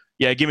 So,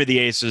 yeah, give me the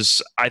Aces.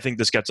 I think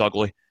this gets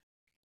ugly.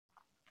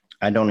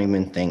 I don't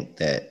even think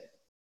that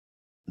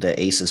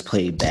the Aces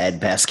played bad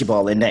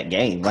basketball in that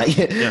game. They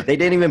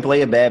didn't even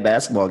play a bad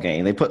basketball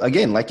game. They put,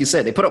 again, like you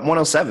said, they put up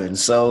 107.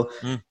 So,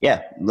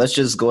 let's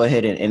just go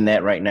ahead and end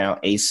that right now.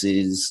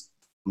 Aces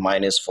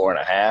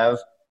 -4.5.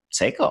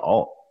 Take a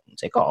alt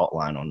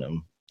line on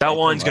them. That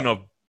line's going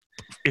to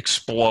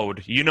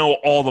explode. You know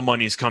all the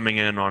money's coming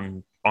in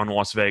on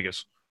Las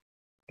Vegas.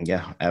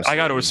 Yeah, absolutely. I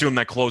got to assume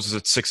that closes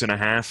at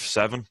 6.5,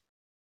 7.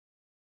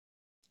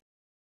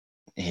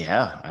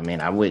 Yeah, I mean,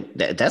 I would.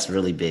 That's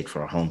really big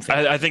for a home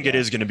fan. I think it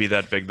is going to be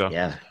that big, though.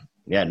 Yeah.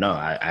 No,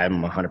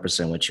 I'm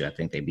 100% with you. I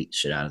think they beat the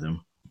shit out of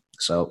them.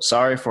 So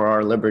sorry for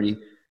our Liberty.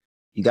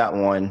 You got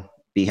one.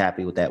 Be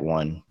happy with that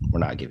one. We're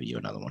not giving you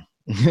another one.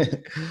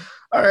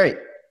 All right.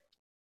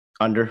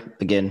 Under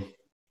again.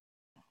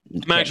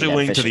 I'm actually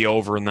leaning to the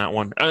over in that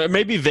one.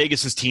 Maybe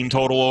Vegas' team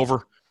total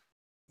over.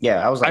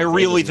 Yeah, I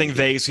really think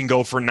Vegas can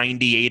go for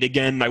 98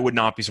 again. I would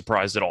not be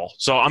surprised at all.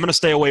 So I'm going to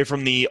stay away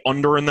from the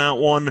under in that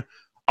one.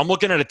 I'm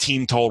looking at a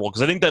team total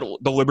because I think that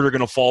the Liberty are going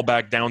to fall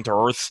back down to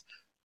earth.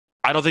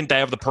 I don't think they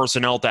have the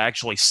personnel to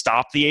actually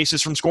stop the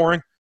Aces from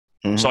scoring.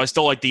 So I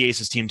still like the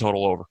Aces team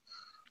total over.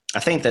 I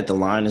think that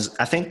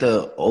I think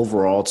the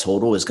overall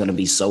total is going to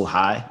be so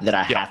high that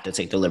I have to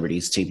take the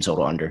Liberty's team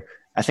total under.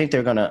 I think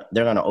they're gonna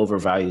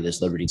overvalue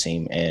this Liberty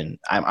team, and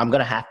I'm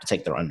gonna have to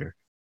take their under.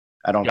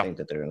 I don't think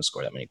that they're gonna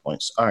score that many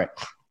points. All right,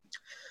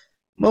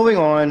 moving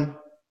on.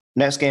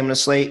 Next game in the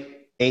slate,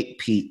 8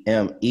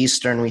 p.m.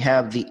 Eastern. We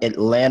have the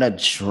Atlanta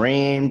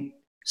Dream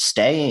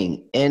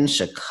staying in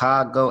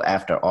Chicago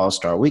after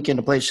All-Star Weekend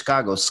to play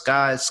Chicago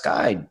Sky.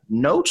 Sky,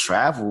 no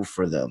travel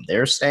for them.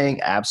 They're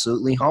staying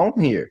absolutely home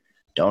here.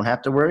 Don't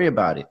have to worry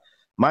about it.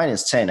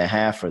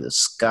 -10.5 for the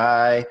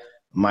Sky.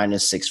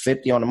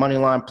 -650 on the money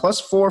line,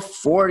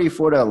 +440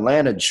 for the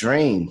Atlanta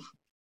Dream.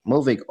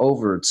 Moving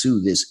over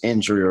to this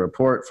injury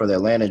report for the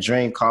Atlanta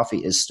Dream,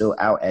 Coffee is still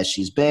out as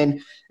she's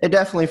been. And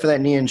definitely for that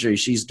knee injury,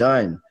 she's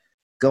done.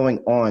 Going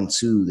on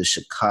to the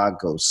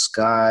Chicago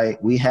Sky,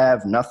 we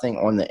have nothing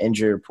on the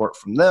injury report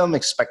from them.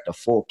 Expect a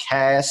full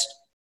cast.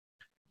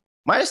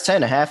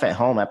 -10.5 at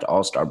home after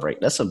All-Star break.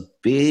 That's a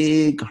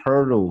big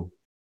hurdle.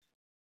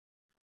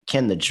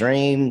 Can the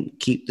Dream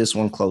keep this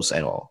one close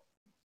at all?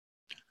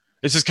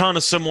 This is kind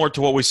of similar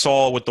to what we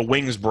saw with the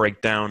Wings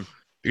breakdown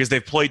because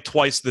they've played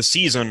twice this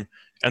season,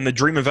 and the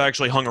Dream have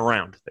actually hung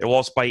around. They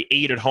lost by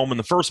 8 at home in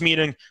the first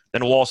meeting,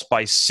 then lost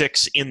by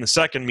 6 in the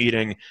second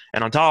meeting,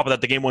 and on top of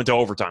that, the game went to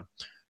overtime.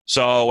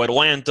 So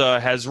Atlanta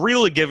has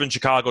really given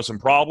Chicago some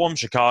problems.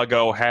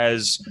 Chicago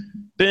has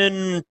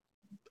been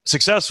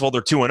successful.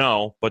 They're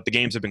 2-0, but the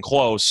games have been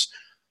close.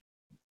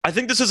 I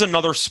think this is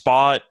another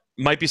spot,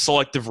 might be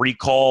selective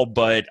recall,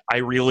 but I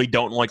really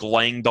don't like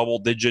laying double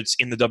digits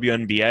in the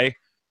WNBA.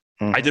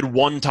 I did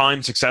one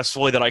time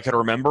successfully that I could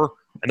remember,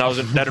 and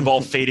that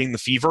involved fading the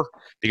Fever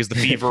because the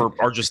Fever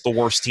are just the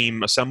worst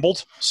team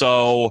assembled.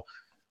 So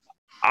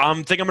I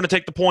think I'm going to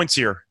take the points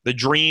here. The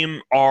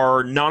Dream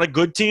are not a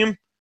good team,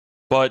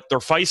 but they're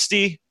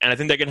feisty, and I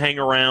think they can hang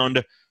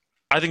around.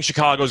 I think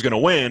Chicago's going to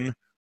win,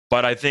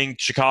 but I think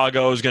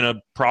Chicago is going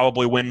to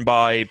probably win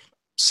by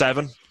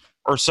 7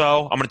 or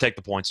so. I'm going to take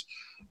the points.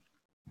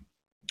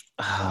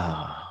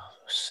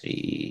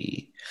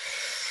 See.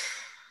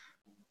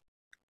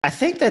 I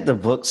think that the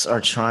books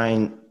are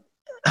trying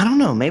 – I don't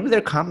know. Maybe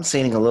they're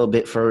compensating a little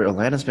bit for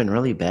Atlanta's been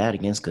really bad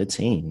against good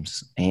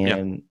teams.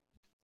 And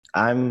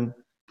I'm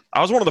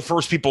I was one of the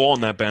first people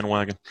on that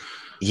bandwagon.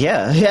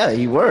 Yeah,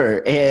 you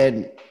were.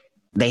 And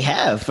they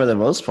have for the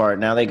most part.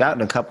 Now they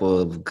gotten a couple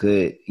of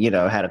good,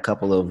 had a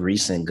couple of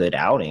recent good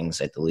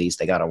outings at the least.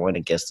 They got a win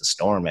against the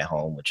Storm at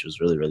home, which was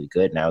really, really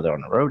good. Now they're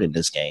on the road in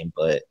this game.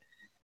 But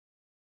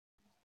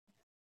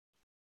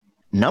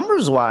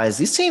numbers wise,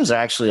 these teams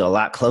are actually a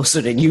lot closer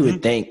than you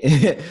would think.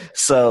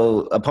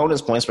 So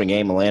opponents' points per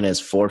game, Atlanta is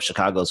fourth,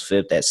 Chicago's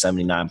fifth at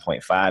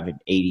 79.5 and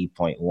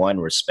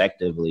 80.1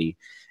 respectively.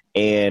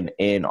 And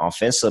in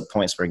offensive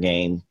points per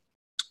game,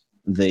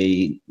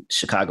 the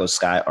Chicago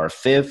Sky are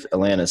fifth,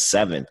 Atlanta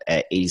seventh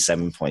at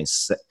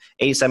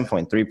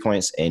 87.3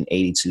 points and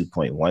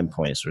 82.1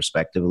 points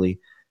respectively.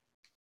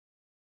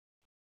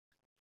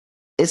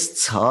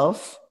 It's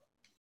tough.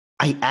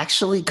 I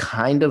actually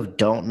kind of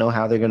don't know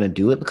how they're going to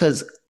do it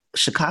because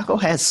Chicago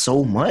has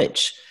so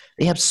much.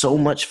 They have so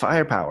much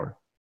firepower.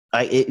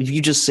 If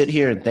you just sit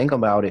here and think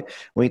about it,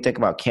 when you think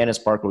about Candace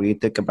Parker, when you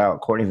think about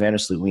Courtney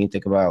Vandersloot, when you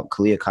think about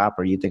Kalia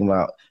Copper, you think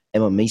about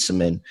Emma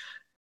Meeseman,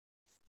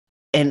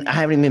 and I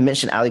haven't even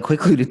mentioned Allie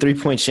Quickly, the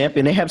three-point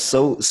champion. They have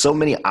so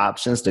many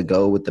options to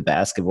go with the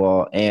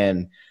basketball,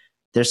 and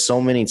there's so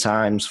many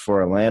times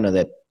for Atlanta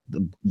that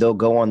they'll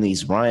go on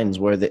these runs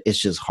where it's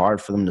just hard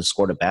for them to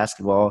score the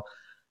basketball.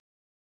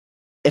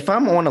 If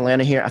I'm on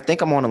Atlanta here, I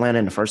think I'm on Atlanta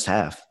in the first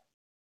half.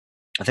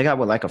 I think I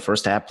would like a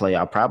first half play.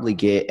 I'll probably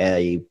get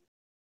a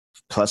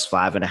plus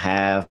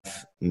 5.5,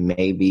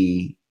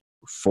 maybe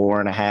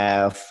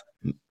 4.5.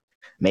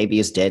 Maybe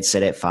it's dead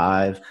set at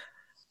 5.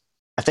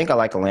 I think I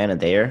like Atlanta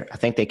there. I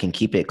think they can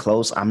keep it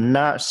close. I'm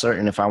not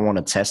certain if I want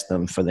to test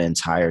them for the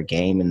entire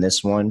game in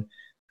this one.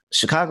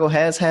 Chicago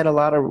has had a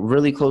lot of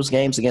really close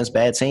games against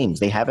bad teams.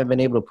 They haven't been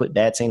able to put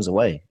bad teams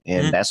away.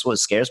 And that's what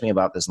scares me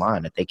about this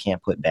line, that they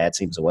can't put bad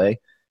teams away.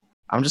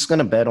 I'm just going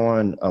to bet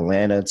on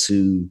Atlanta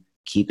to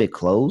keep it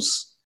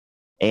close.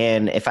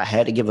 And if I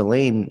had to give a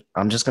lean,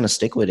 I'm just going to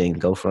stick with it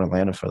and go for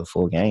Atlanta for the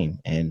full game,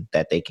 and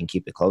that they can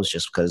keep it close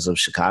just because of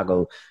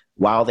Chicago.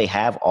 While they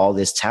have all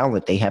this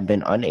talent, they have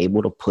been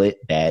unable to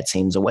put bad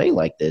teams away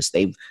like this.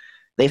 They've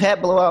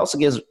had blowouts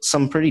against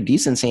some pretty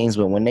decent teams,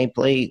 but when they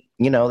played,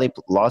 they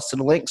lost to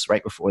the Lynx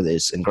right before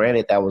this. And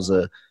granted, that was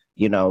a,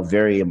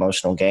 very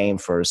emotional game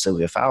for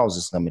Sylvia Fowles.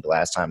 It's going to be the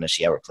last time that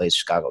she ever plays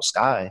Chicago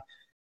Sky.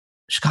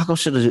 Chicago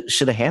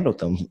should have handled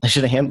them. They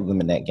should have handled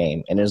them in that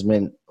game. And there's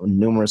been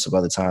numerous of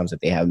other times that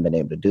they haven't been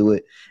able to do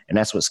it. And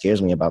that's what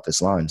scares me about this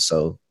line.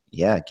 So,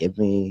 yeah, give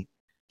me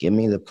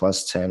the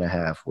plus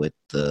 10.5 with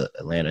the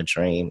Atlanta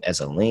Dream as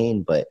a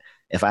lean. But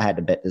if I had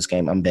to bet this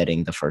game, I'm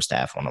betting the first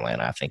half on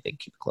Atlanta. I think they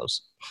keep it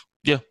close.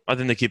 Yeah, I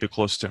think they keep it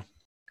close too.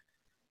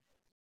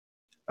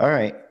 All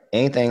right.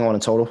 Anything on a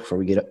total before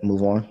we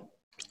move on?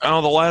 The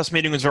last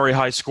meeting was very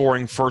high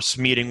scoring. First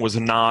meeting was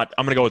not.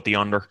 I'm going to go with the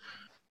under.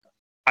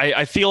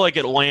 I feel like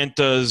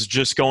Atlanta's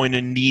just going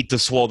to need to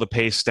slow the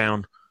pace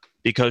down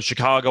because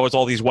Chicago has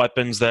all these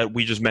weapons that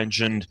we just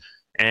mentioned,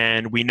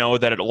 and we know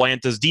that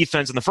Atlanta's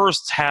defense in the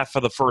first half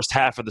of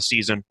the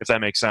season, if that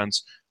makes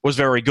sense, was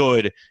very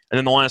good. And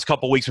then the last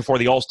couple of weeks before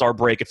the All-Star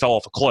break, it fell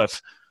off a cliff.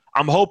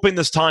 I'm hoping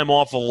this time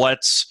off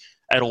lets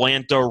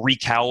Atlanta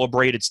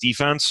recalibrate its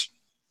defense.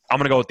 I'm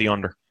going to go with the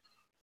under.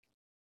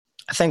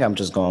 I think I'm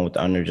just going with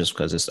the under just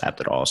because it's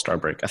after the All-Star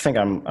break. I think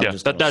I'm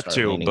just that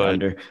too, but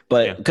under.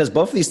 But because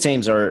both of these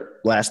teams are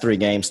last 3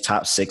 games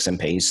top 6 in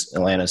pace.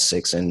 Atlanta's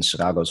 6 and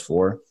Chicago's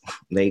 4.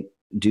 They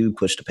do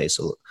push the pace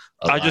a lot.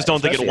 I just don't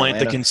think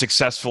Atlanta can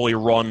successfully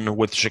run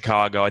with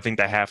Chicago. I think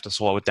they have to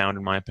slow it down,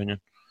 in my opinion.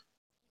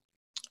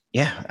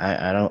 Yeah,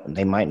 I don't.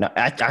 They might not.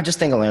 I just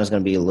think Atlanta's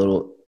going to be a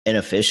little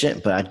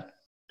inefficient, but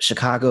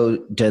Chicago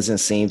doesn't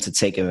seem to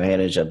take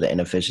advantage of the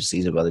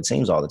inefficiencies of other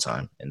teams all the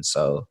time, and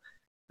so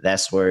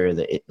that's where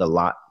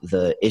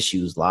the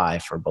issues lie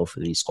for both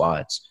of these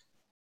squads.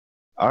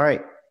 All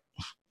right,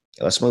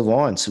 let's move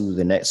on to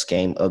the next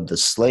game of the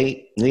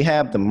slate. We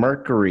have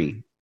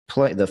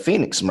the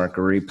Phoenix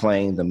Mercury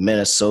playing the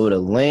Minnesota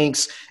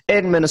Lynx.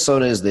 In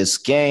Minnesota is this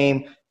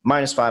game.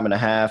 Minus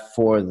 5.5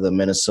 for the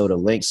Minnesota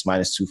Lynx,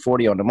 minus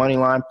 240 on the money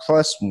line,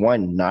 plus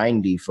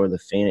 190 for the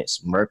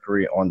Phoenix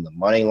Mercury on the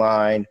money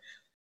line.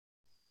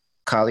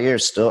 Collier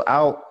is still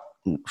out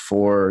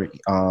for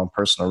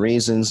personal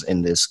reasons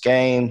in this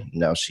game.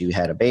 She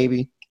had a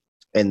baby.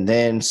 And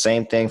then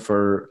same thing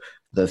for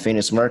the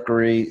Phoenix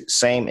Mercury,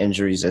 same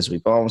injuries as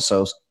we've known.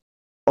 So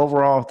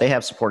overall, they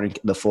have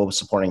the full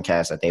supporting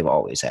cast that they've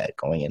always had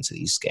going into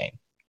these games.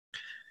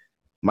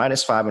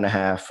 Minus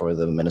 5.5 for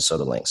the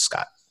Minnesota Lynx,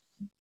 Scott.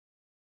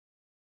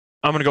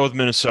 I'm going to go with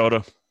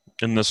Minnesota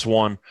in this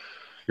one.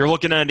 You're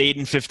looking at an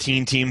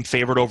 8-15 team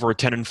favored over a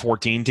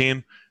 10-14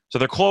 team. So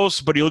they're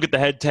close, but you look at the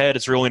head-to-head,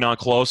 it's really not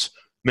close.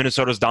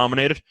 Minnesota's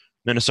dominated.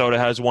 Minnesota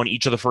has won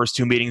each of the first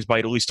 2 meetings by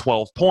at least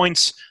 12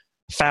 points.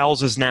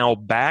 Fowles is now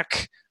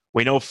back.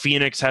 We know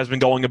Phoenix has been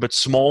going a bit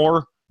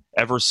smaller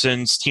ever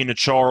since Tina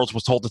Charles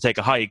was told to take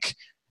a hike.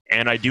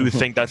 And I do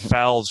think that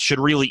Fowles should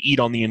really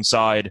eat on the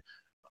inside.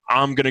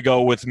 I'm going to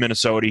go with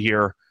Minnesota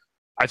here.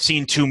 I've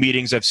seen 2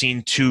 meetings. I've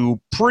seen 2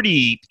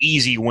 pretty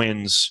easy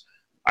wins.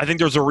 I think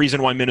there's a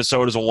reason why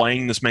Minnesota's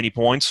laying this many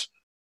points.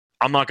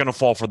 I'm not going to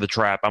fall for the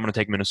trap. I'm going to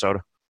take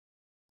Minnesota.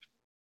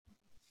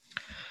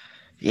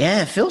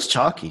 Yeah, it feels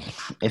chalky.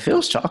 It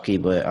feels chalky,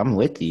 but I'm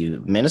with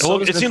you.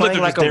 Minnesota's It been seems like playing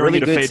they're like just a daring really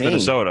you to good fade team.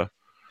 Minnesota.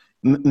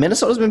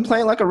 Minnesota's been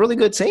playing like a really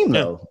good team,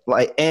 Yeah. though.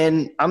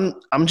 And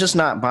I'm just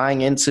not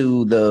buying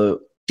into the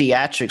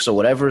theatrics or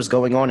whatever is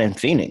going on in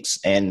Phoenix.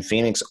 And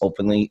Phoenix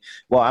openly,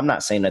 well, I'm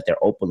not saying that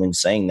they're openly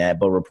saying that,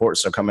 but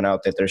reports are coming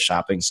out that they're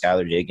shopping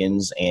Skylar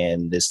Diggins,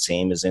 and this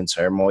team is in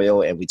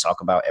turmoil. And we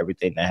talk about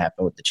everything that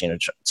happened with the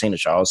Tina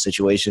Charles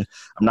situation.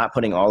 I'm not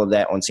putting all of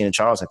that on Tina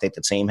Charles. I think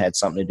the team had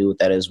something to do with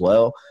that as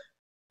well.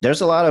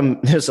 There's a lot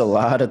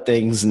of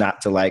things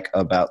not to like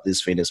about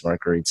this Phoenix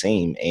Mercury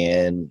team,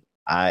 and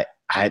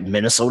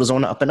Minnesota's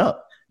on the up and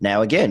up.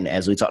 Now, again,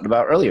 as we talked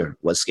about earlier,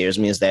 what scares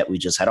me is that we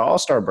just had an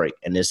All-Star break,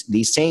 and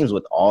these teams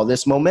with all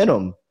this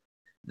momentum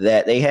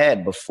that they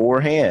had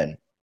beforehand,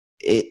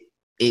 it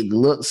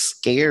looks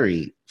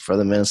scary for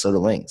the Minnesota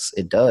Lynx.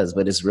 It does,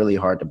 but it's really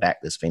hard to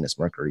back this Phoenix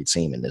Mercury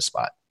team in this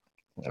spot.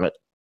 But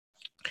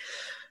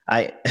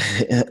I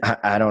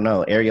I don't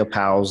know. Ariel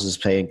Powell's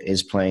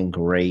is playing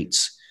great.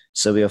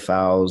 Sylvia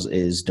Fowles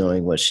is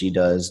doing what she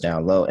does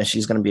down low, and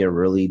she's going to be a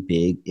really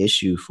big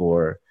issue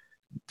for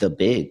the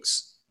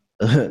bigs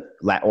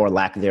or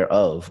lack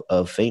thereof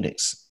of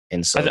Phoenix.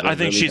 And so I think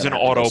really she's an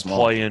auto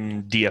play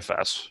in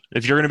DFS.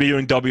 If you're going to be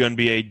doing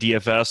WNBA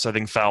DFS, I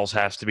think Fowles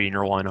has to be in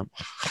your lineup.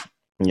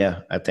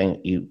 Yeah, I think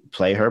you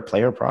play her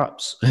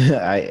props.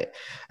 I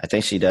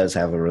think she does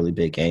have a really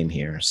big game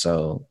here.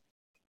 So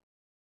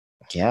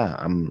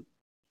yeah,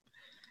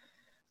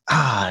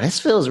 this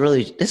feels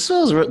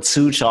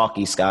too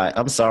chalky, Scott.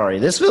 I'm sorry.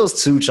 This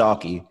feels too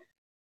chalky.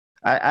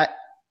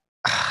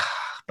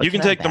 You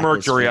can take the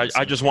Mercury.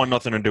 I just want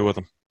nothing to do with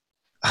them.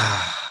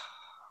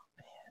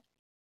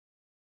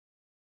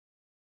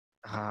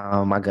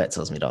 My gut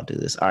tells me don't do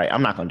this. All right,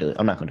 I'm not gonna do it.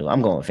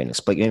 I'm going with Phoenix.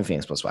 But give me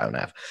Phoenix plus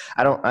 5.5.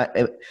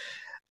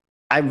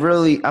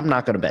 I'm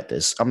not gonna bet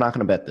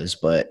this.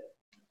 But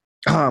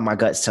my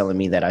gut's telling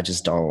me that I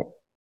just don't.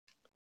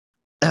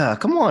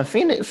 Come on,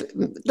 Phoenix.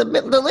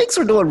 The Lakes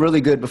were doing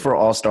really good before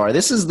All-Star.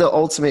 This is the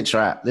ultimate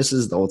trap.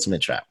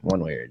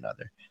 One way or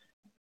another.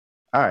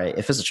 All right,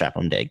 if it's a trap,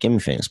 I'm dead. Give me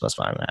Phoenix plus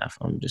 5.5.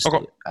 I'm just.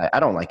 Okay. I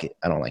don't like it.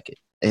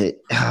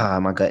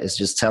 My gut is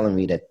just telling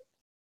me that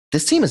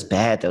this team is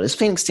bad, though. This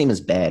Phoenix team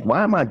is bad.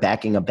 Why am I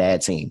backing a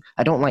bad team?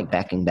 I don't like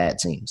backing bad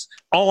teams.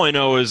 All I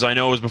know is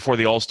before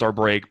the All-Star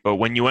break, but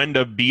when you end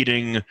up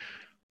beating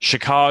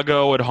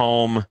Chicago at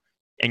home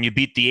and you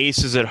beat the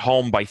Aces at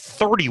home by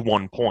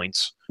 31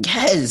 points.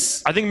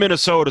 Yes. I think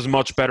Minnesota is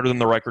much better than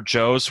the record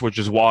shows, which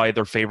is why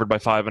they're favored by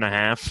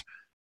 5.5.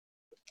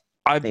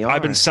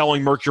 I've been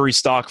selling Mercury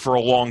stock for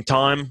a long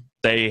time.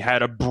 They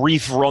had a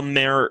brief run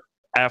there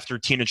after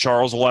Tina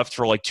Charles left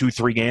for like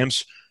 2-3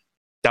 games.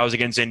 That was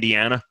against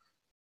Indiana.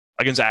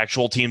 Against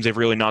actual teams, they've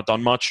really not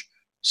done much.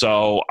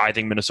 So I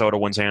think Minnesota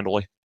wins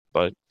handily.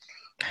 But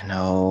I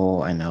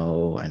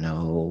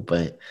know,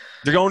 but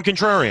you're going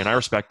contrarian. I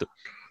respect it.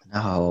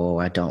 No,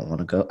 I don't want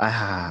to go. Oh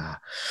my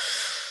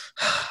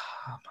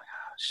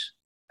gosh.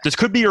 This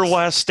could be your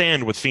last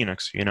stand with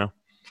Phoenix, you know?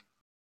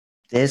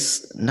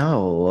 Because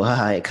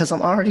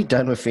I'm already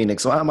done with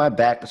Phoenix. Why am I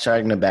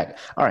trying to back?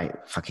 All right,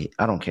 fuck it.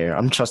 I don't care.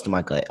 I'm trusting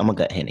my gut. I'm a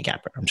gut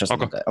handicapper. I'm trusting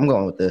my gut. I'm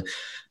going with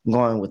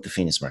the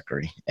Phoenix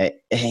Mercury.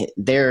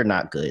 They're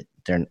not good.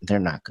 They're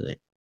not good.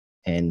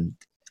 And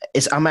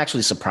I'm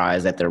actually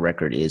surprised that their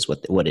record is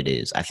what it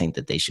is. I think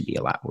that they should be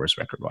a lot worse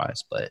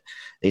record-wise, but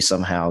they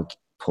somehow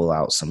pull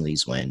out some of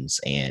these wins.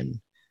 And,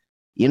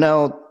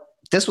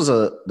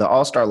 the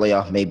All-Star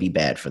layoff may be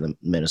bad for the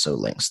Minnesota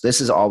Lynx. This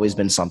has always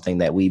been something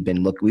that we've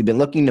been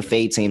looking to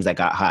fade teams that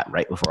got hot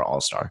right before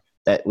All-Star.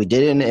 That we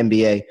did it in the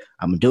NBA.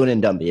 I'm doing it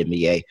in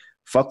WNBA.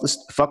 Fuck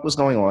what's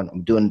going on.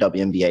 I'm doing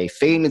WNBA.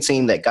 Fading the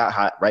team that got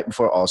hot right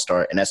before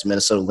All-Star, and that's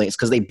Minnesota Lynx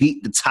because they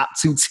beat the top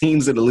 2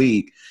 teams in the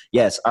league.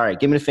 Yes, all right.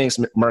 Give me the Phoenix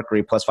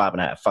Mercury plus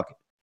 5.5. Fuck it.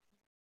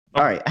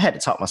 All right, I had to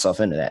talk myself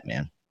into that,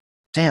 man.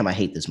 Damn, I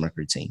hate this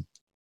Mercury team.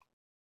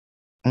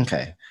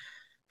 Okay.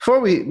 Before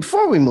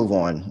we move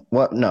on,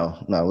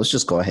 no, let's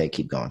just go ahead and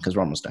keep going because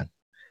we're almost done.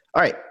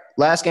 All right,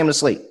 last game of the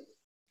slate.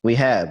 We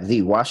have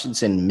the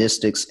Washington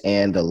Mystics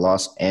and the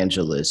Los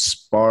Angeles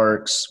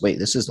Sparks. Wait,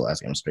 this is the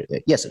last game of the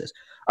slate. Yes, it is.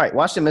 All right,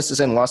 Washington Mystics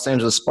and Los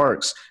Angeles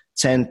Sparks,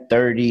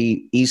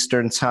 10:30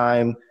 Eastern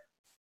time.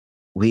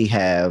 We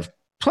have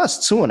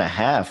plus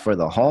 2.5 for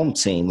the home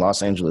team,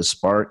 Los Angeles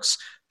Sparks.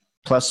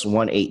 Plus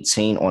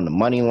 118 on the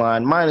money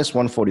line, minus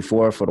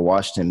 144 for the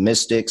Washington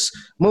Mystics.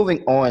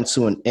 Moving on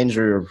to an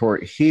injury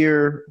report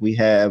here, we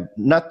have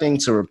nothing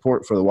to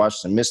report for the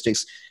Washington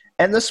Mystics.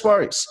 And the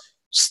Sparks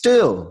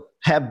still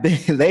have been,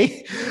 we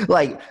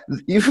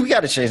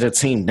got to change their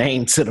team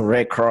name to the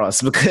Red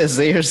Cross because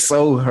they are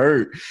so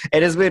hurt.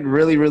 And it's been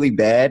really, really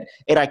bad.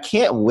 And I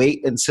can't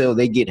wait until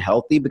they get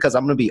healthy because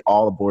I'm going to be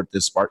all aboard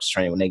this Sparks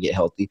train when they get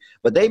healthy.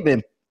 But they've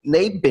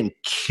been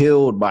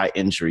killed by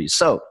injuries.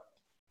 So,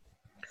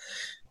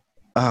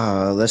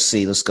 let's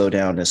see. Let's go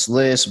down this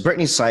list.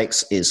 Brittany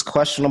Sykes is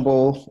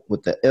questionable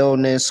with the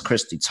illness.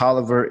 Christy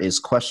Tolliver is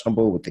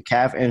questionable with the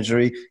calf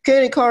injury.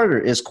 Katie Carter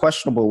is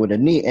questionable with a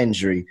knee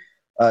injury.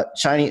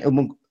 Chinese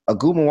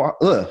Aguma.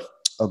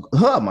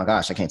 Oh my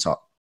gosh, I can't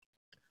talk.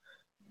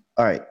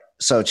 All right.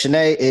 So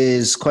Chene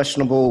is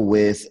questionable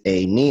with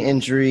a knee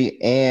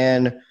injury,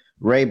 and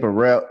Ray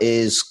Burrell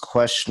is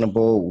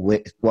questionable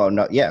with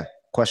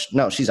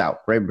no, she's out.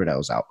 Ray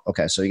Burrell's out.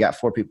 Okay, so you got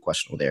 4 people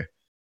questionable there.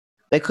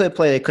 They could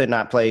play, they could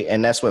not play,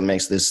 and that's what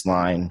makes this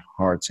line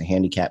hard to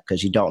handicap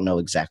because you don't know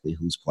exactly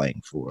who's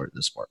playing for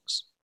the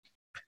Sparks.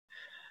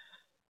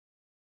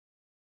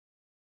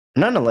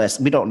 Nonetheless,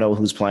 we don't know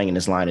who's playing, and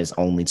this line is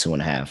only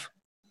 2.5.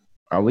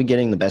 Are we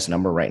getting the best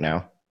number right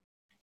now?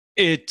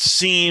 It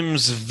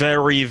seems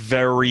very,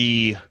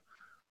 very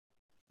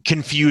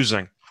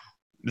confusing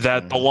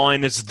that the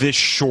line is this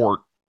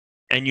short.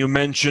 And you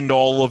mentioned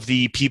all of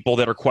the people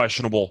that are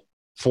questionable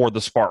for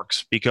the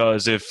Sparks,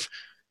 because if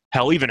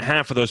even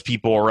half of those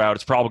people are out,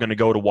 it's probably going to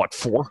go to what,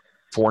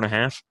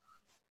 4.5?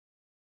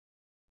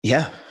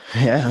 Yeah.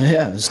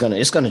 It's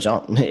gonna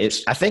jump.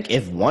 I think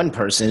if one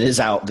person is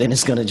out, then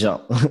it's gonna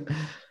jump.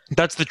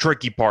 That's the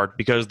tricky part,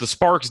 because the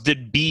Sparks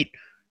did beat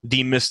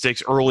the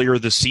Mystics earlier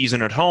this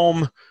season at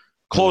home.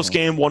 Close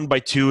game, 1 by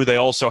 2. They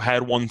also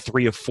had won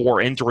 3 of 4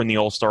 entering the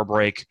All-Star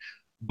break.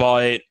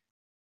 But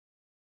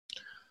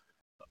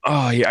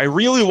I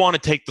really want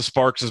to take the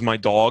Sparks as my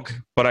dog,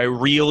 but I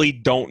really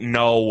don't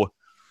know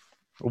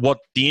what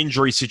the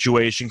injury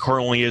situation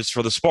currently is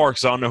for the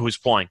Sparks. I don't know who's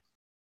playing.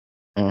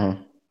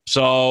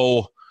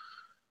 So,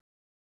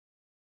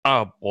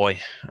 oh boy.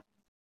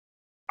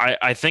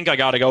 I think I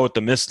got to go with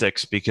the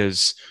Mystics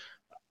because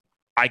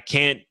I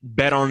can't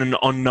bet on an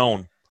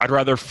unknown. I'd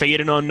rather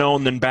fade an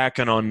unknown than back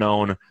an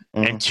unknown.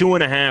 And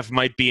 2.5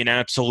 might be an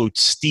absolute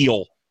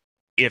steal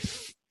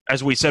if,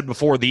 as we said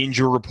before, the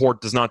injury report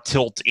does not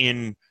tilt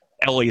in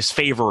LA's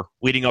favor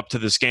leading up to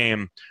this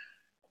game.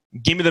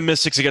 Give me the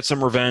Mystics to get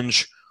some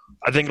revenge.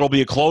 I think it'll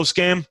be a close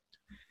game.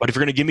 But if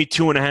you're going to give me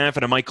 2.5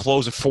 and it might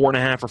close at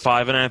 4.5 or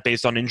 5.5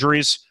 based on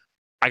injuries,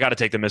 I got to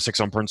take the Mystics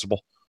on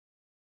principle.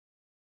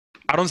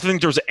 I don't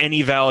think there's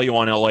any value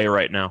on LA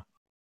right now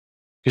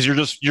because you're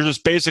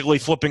just basically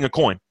flipping a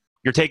coin.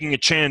 You're taking a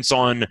chance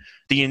on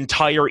the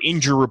entire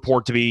injury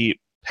report to be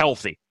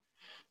healthy.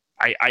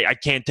 I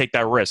can't take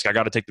that risk. I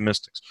got to take the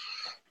Mystics.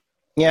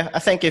 Yeah, I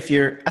think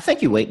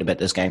you wait to bet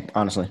this game.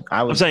 Honestly,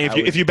 I'm saying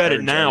if you bet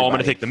it now, I'm going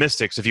to take the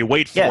Mystics. If you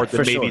wait for it,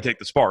 then maybe you take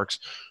the Sparks.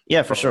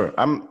 Yeah, for sure.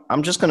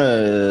 I'm just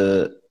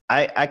gonna.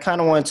 I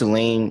kind of wanted to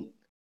lean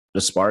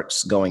the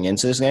Sparks going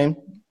into this game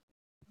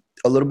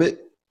a little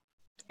bit,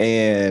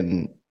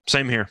 and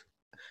same here.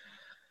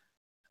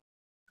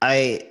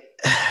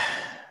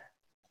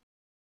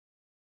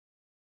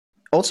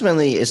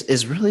 Ultimately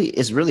it's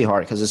really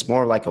hard because it's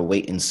more like a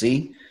wait and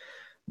see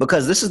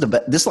because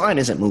this line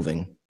isn't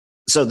moving.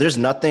 So there's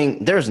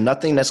nothing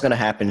that's going to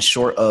happen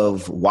short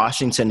of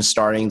Washington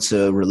starting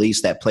to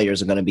release that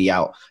players are going to be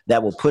out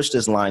that will push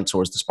this line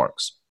towards the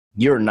Sparks.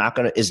 You're not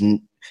going to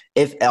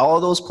if all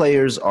those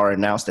players are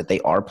announced that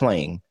they are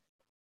playing,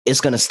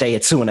 it's going to stay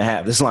at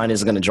 2.5. This line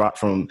isn't going to drop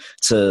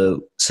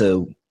to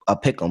a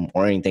pick 'em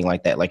or anything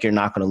like that. Like you're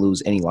not going to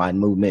lose any line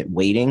movement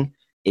waiting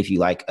if you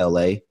like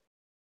LA.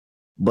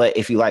 But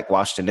if you like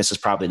Washington, this is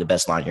probably the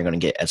best line you're going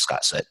to get, as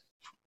Scott said.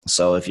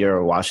 So if you're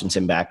a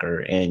Washington backer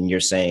and you're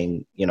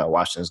saying,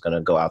 Washington's going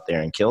to go out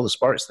there and kill the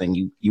Sparks, then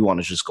you want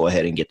to just go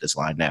ahead and get this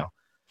line now.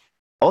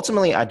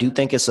 Ultimately, I do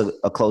think it's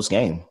a close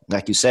game,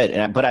 like you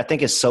said. But I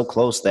think it's so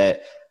close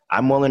that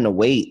I'm willing to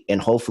wait and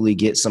hopefully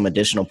get some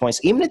additional points,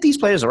 even if these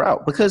players are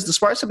out, because the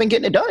Sparks have been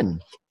getting it done.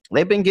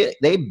 They've been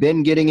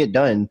getting it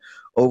done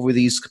over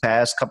these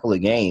past couple of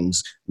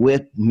games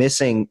with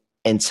missing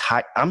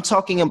entire. I'm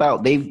talking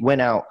about they went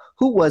out.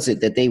 Who was it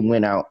that they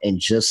went out and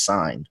just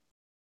signed?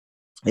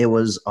 It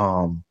was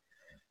who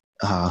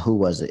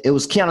was it? It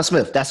was Kiana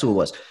Smith. That's who it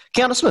was.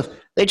 Kiana Smith.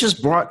 They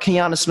just brought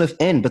Kiana Smith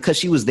in because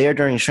she was there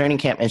during training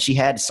camp and she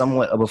had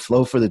somewhat of a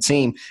flow for the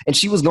team. And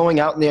she was going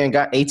out there and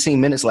got 18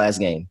 minutes last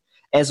game.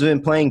 And has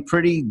been playing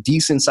pretty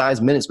decent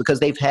sized minutes because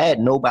they've had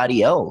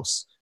nobody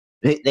else.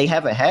 They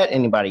haven't had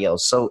anybody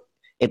else. So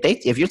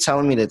if you're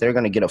telling me that they're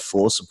going to get a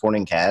full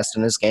supporting cast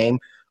in this game,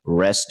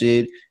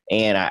 rested,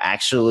 and I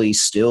actually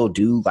still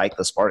do like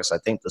the Sparks, I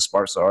think the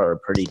Sparks are a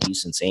pretty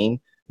decent team,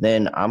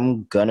 then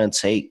I'm gonna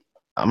take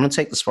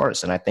the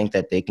Sparks, and I think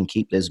that they can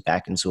keep this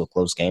back into a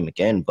close game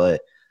again. But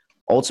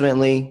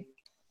ultimately,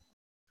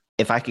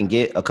 if I can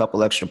get a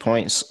couple extra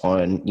points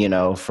on,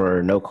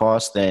 for no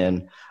cost,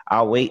 then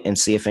I'll wait and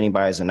see if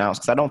anybody's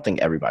announced because I don't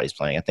think everybody's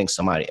playing. I think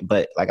somebody,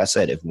 but like I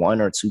said, if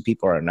 1 or 2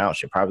 people are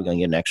announced, you're probably gonna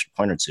get an extra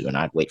point or 2, and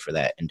I'd wait for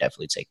that and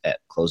definitely take that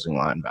closing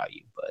line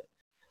value. But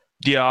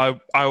yeah,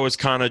 I was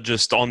kind of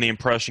just on the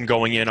impression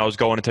going in I was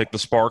going to take the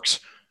Sparks,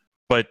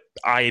 but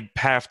I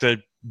have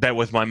to bet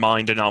with my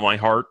mind and not my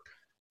heart.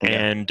 Yeah.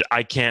 And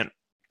I can't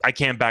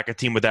back a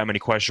team with that many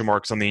question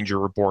marks on the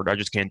injury report. I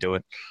just can't do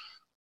it.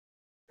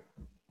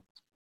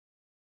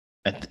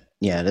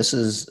 Yeah, this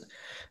is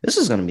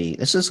gonna be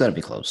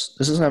close.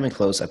 This is gonna be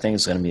close. I think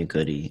it's gonna be a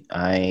goodie.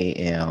 I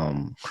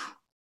am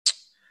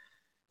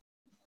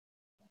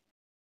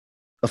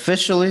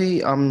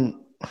officially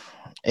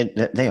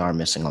They are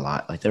missing a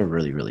lot. Like, they're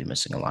really, really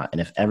missing a lot.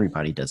 And if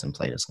everybody doesn't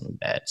play, that's going to be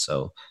bad.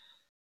 So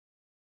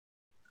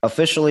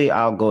officially,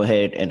 I'll go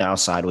ahead and I'll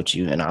side with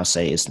you, and I'll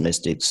say it's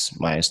Mystics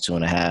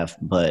 -2.5.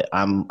 But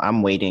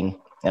I'm waiting,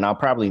 and I'll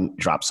probably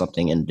drop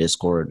something in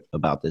Discord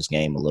about this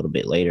game a little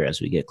bit later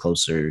as we get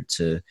closer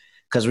to,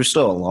 because we're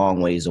still a long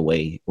ways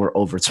away. We're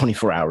over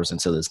 24 hours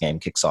until this game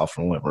kicks off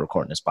from when we're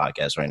recording this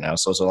podcast right now.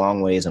 So it's a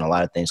long ways, and a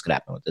lot of things could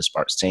happen with this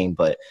Sparks team.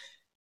 But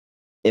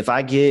if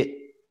I get,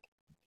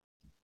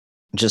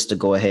 just to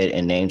go ahead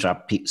and name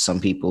drop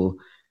some people,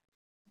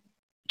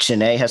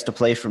 Chene has to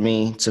play for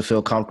me to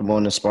feel comfortable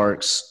in the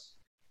Sparks.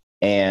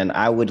 And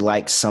I would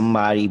like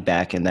somebody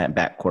back in that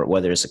backcourt,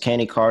 whether it's a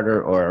Candy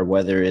Carter or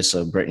whether it's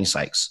a Brittany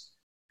Sykes.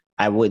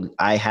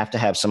 I have to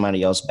have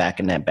somebody else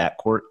back in that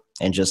backcourt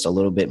and just a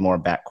little bit more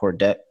backcourt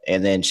depth.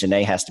 And then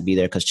Chene has to be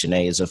there because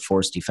Chene is a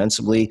force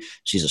defensively.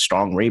 She's a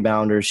strong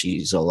rebounder.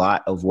 She's a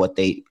lot of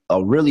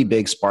a really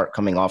big spark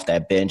coming off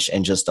that bench,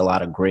 and just a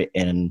lot of grit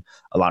and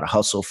a lot of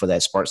hustle for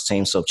that Sparks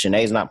team. So if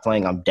Chene's not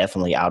playing, I'm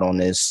definitely out on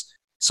this.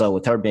 So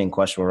with her being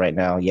questionable right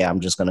now, yeah,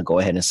 I'm just going to go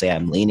ahead and say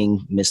I'm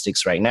leaning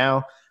Mystics right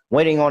now.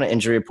 Waiting on an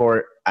injury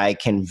report, I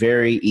can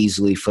very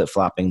easily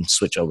flip-flop and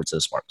switch over to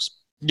the Sparks.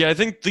 Yeah, I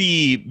think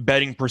the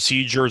betting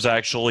procedure is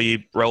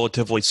actually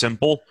relatively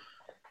simple.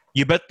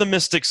 You bet the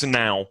Mystics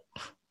now,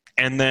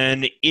 and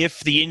then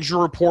if the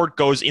injury report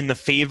goes in the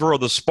favor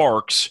of the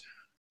Sparks,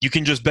 you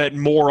can just bet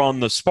more on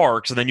the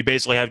Sparks, and then you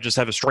basically have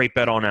a straight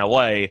bet on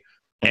LA.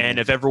 And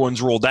if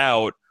everyone's ruled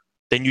out,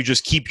 then you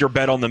just keep your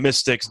bet on the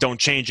Mystics, don't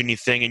change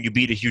anything, and you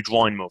beat a huge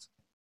line move.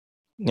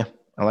 Yeah,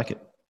 I like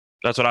it.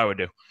 That's what I would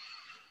do.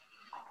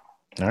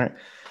 All right.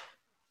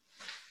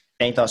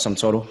 Any thoughts on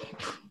total?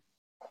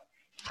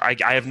 I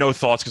have no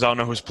thoughts because I don't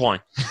know who's playing.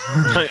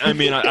 I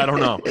mean, I don't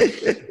know.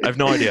 I have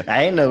no idea.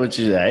 I didn't know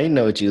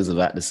what you was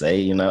about to say.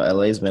 You know,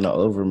 LA's been an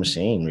over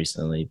machine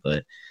recently,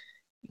 but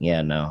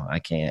yeah, no, I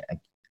can't.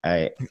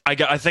 I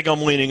think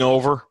I'm leaning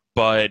over,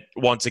 but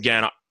once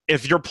again,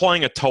 if you're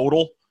playing a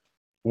total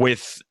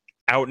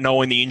without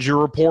knowing the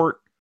injury report,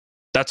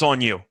 that's on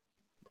you.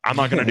 I'm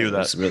not going to do that.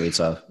 That's really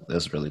tough.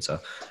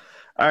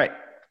 All right.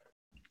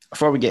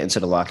 Before we get into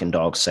the Lock and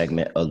Dog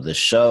segment of the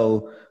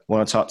show, I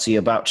want to talk to you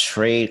about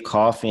Trade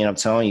Coffee. And I'm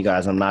telling you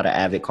guys, I'm not an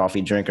avid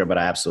coffee drinker, but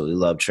I absolutely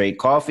love Trade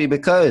Coffee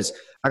because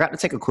I got to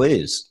take a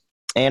quiz,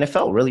 and it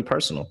felt really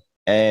personal.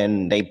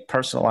 And they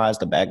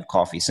personalized a bag of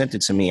coffee, sent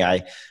it to me.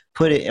 I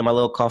put it in my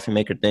little coffee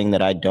maker thing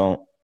that I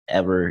don't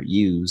ever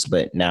use,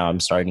 but now I'm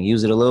starting to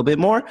use it a little bit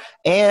more.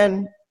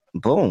 And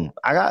boom,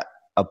 I got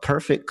a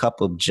perfect cup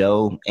of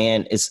Joe,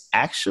 and it's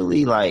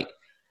actually like,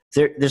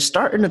 they're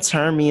starting to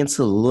turn me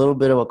into a little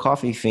bit of a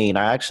coffee fiend.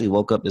 I actually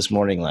woke up this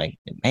morning like,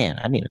 man,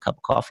 I need a cup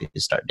of coffee to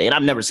start the day. And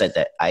I've never said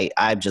that.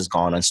 I've just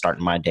gone on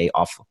starting my day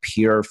off of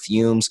pure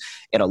fumes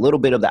and a little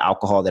bit of the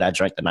alcohol that I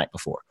drank the night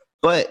before.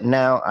 But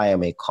now I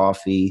am a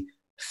coffee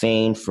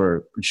fiend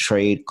for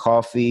Trade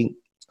Coffee.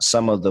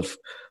 Some of the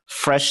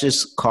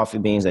freshest coffee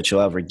beans that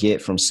you'll ever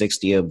get from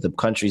 60 of the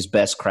country's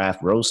best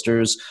craft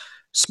roasters.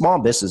 Small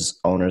business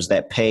owners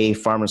that pay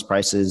farmers'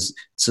 prices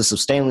to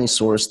sustainably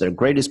source their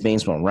greatest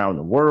beans from around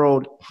the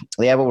world.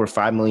 They have over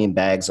 5 million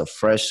bags of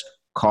fresh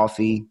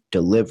coffee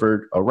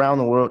delivered around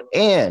the world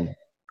and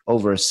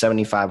over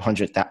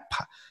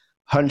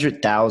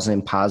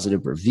 100,000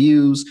 positive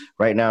reviews.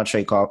 Right now,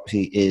 Trade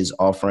Coffee is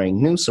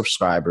offering new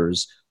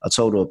subscribers a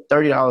total of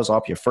 $30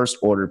 off your first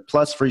order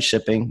plus free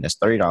shipping. That's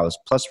 $30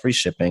 plus free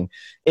shipping.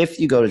 If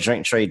you go to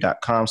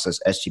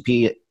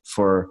drinktrade.com/SGP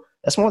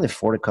that's more than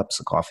 40 cups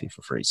of coffee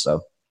for free.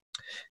 So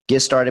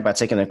get started by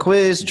taking a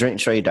quiz,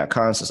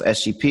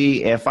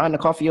 drinktrade.com/SGP, and find the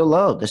coffee you'll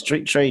love. That's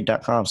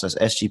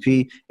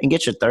drinktrade.com/SGP, and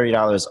get your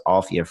 $30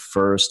 off your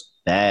first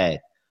bag.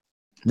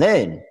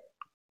 Then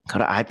go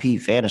to IP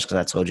Vanish, because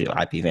I told you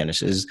IP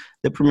Vanish is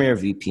the premier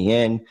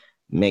VPN.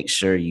 Make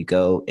sure you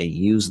go and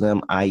use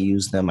them. I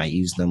used them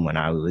when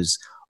I was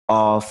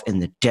off in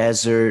the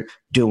desert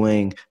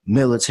doing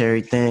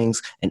military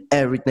things and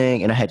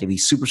everything, and I had to be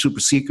super, super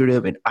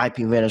secretive, and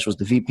IP Vanish was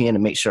the VPN to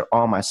make sure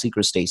all my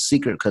secrets stay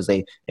secret because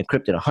they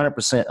encrypted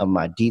 100% of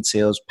my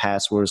details,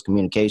 passwords,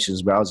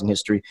 communications, browsing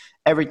history,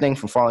 everything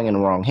from falling in the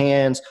wrong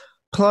hands,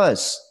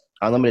 plus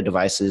unlimited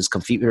devices,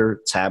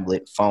 computer,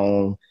 tablet,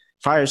 phone,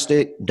 Fire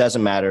Stick,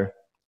 doesn't matter,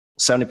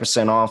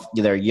 70% off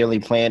their yearly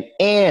plan,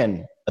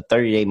 and a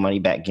 30-day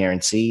money-back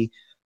guarantee.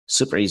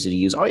 Super easy to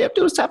use. All you have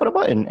to do is tap on a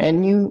button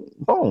and you,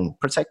 boom,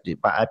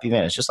 protected by IP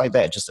Vanish. Just like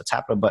that. Just a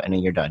tap of a button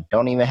and you're done.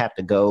 Don't even have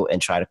to go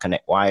and try to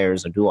connect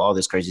wires or do all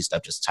this crazy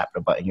stuff. Just tap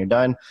the button, you're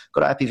done.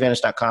 Go to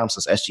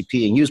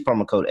ipvanish.com/SGP and use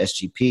promo code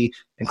SGP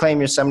and claim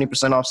your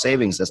 70% off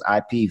savings. That's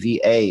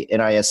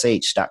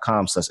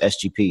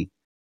ipvanish.com/SGP.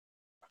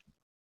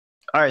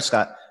 All right,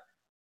 Scott.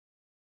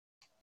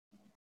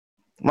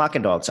 Lock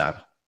and Dog time.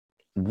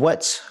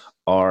 What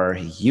are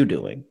you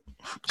doing?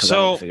 Because I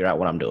need to figure out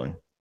what I'm doing.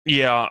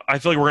 Yeah, I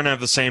feel like we're going to have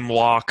the same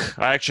lock.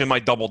 I actually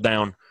might double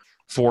down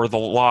for the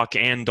lock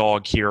and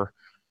dog here.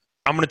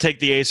 I'm going to take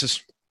the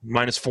Aces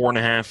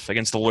 -4.5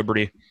 against the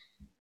Liberty.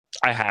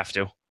 I have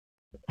to.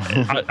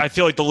 I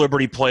feel like the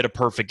Liberty played a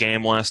perfect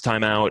game last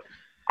time out.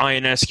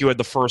 Ionescu had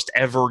the first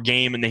ever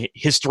game in the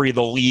history of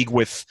the league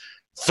with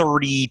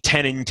 30,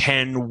 10, and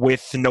 10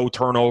 with no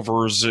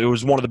turnovers. It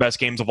was one of the best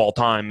games of all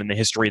time in the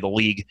history of the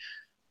league.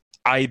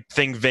 I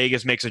think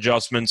Vegas makes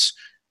adjustments.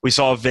 We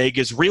saw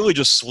Vegas really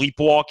just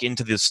sleepwalk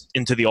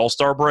into the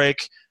All-Star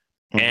break,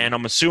 and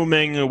I'm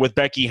assuming with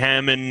Becky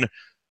Hammon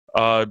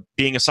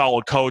being a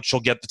solid coach, she'll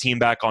get the team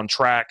back on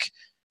track.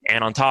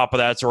 And on top of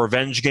that, it's a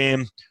revenge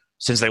game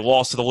since they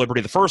lost to the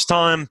Liberty the first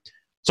time.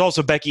 It's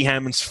also Becky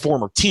Hammon's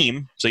former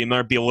team, so you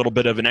might be a little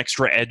bit of an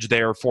extra edge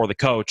there for the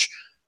coach.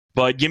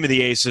 But give me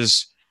the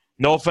Aces.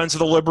 No offense to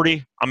the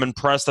Liberty. I'm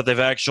impressed that they've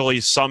actually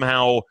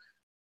somehow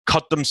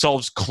cut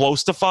themselves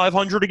close to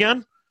 500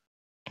 again.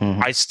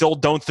 I still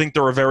don't think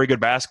they're a very good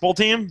basketball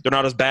team. They're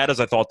not as bad as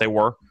I thought they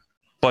were.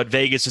 But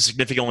Vegas is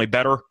significantly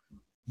better.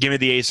 Give me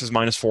the Aces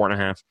minus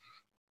 4.5.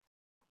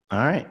 All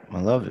right. I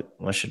love it.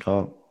 What's your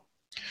dog?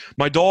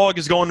 My dog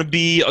is going to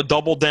be a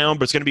double down,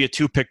 but it's going to be a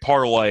 2-pick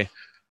parlay.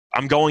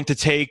 I'm going to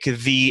take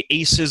the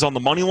Aces on the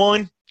money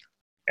line,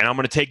 and I'm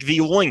going to take the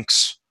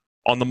Lynx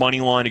on the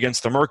money line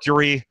against the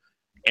Mercury,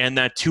 and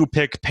that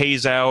 2-pick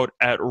pays out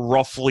at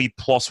roughly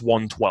plus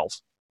 112.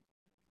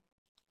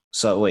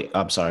 So, wait,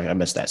 I'm sorry. I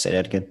missed that. Say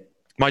that again.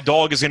 My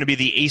dog is going to be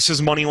the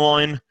Aces money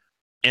line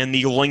and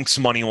the Lynx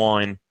money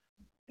line,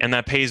 and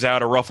that pays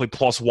out at roughly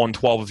plus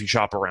 112 if you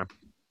shop around.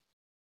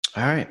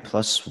 All right,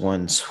 plus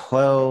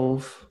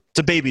 112. It's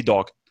a baby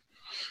dog.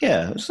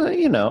 Yeah, so,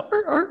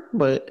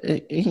 but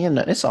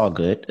it's all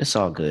good. It's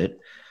all good.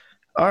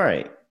 All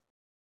right,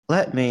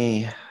 let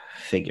me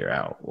figure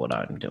out what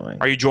I'm doing.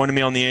 Are you joining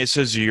me on the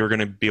Aces, or you're going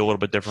to be a little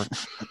bit different?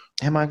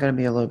 Am I going to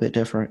be a little bit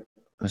different?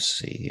 Let's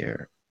see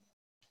here.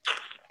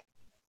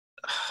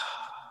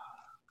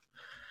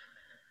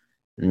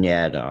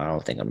 Yeah, no, I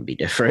don't think I'm gonna be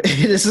different.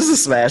 This is a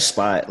smash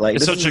spot. Like,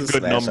 it's this such a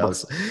good number.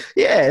 House.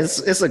 Yeah,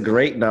 it's a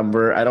great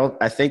number.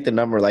 I think the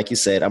number, like you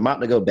said, I'm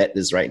about to go bet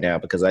this right now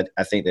because I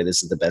think that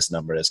this is the best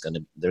number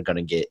they're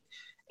gonna get,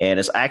 and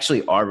it's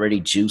actually already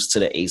juiced to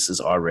the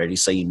Aces already.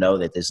 So you know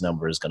that this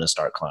number is gonna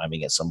start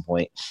climbing at some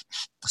point.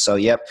 So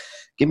yep,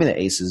 give me the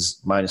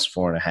Aces minus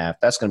 4.5.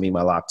 That's gonna be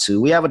my lock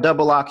too. We have a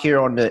double lock here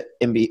on the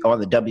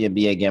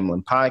WNBA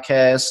Gambling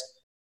Podcast.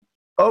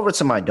 Over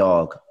to my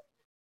dog.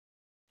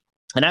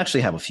 And I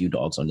actually have a few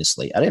dogs on this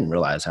slate. I didn't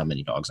realize how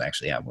many dogs I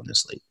actually have on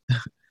this slate.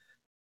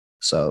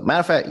 So,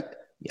 matter of fact,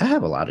 I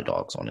have a lot of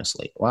dogs on this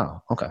slate.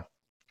 Wow. Okay.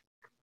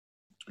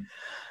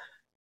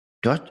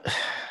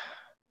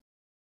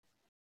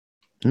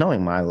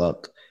 Knowing my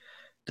luck,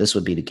 this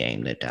would be the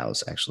game that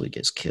Dallas actually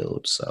gets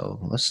killed. So,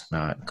 let's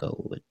not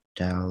go with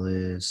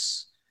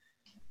Dallas.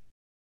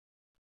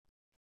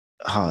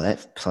 Oh,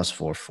 that plus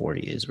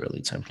 440 is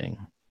really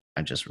tempting.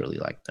 I just really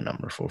like the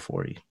number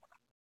 440.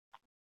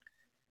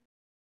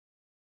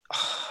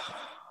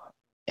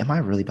 Am I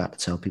really about to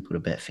tell people to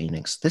bet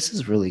Phoenix? This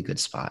is really a good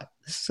spot.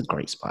 This is a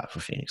great spot for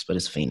Phoenix, but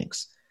it's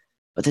Phoenix.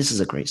 But this is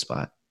a great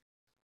spot.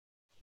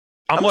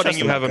 I'm letting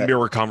you have a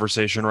mirror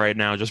conversation right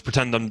now. Just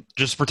pretend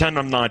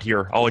I'm not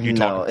here. I'll let you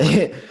talk.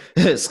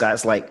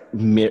 Scott's like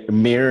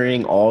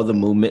mirroring all the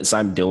movements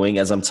I'm doing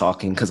as I'm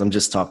talking because I'm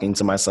just talking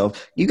to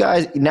myself. You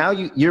guys, now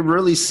you're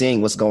really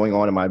seeing what's going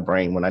on in my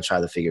brain when I try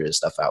to figure this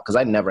stuff out because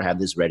I never have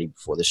this ready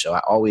before the show.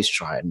 I always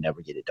try and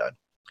never get it done.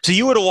 So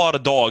you had a lot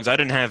of dogs. I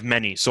didn't have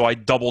many, so I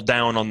doubled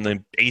down on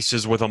the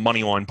Aces with a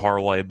money line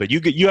parlay. But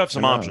you have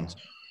some options.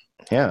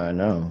 Yeah, I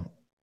know.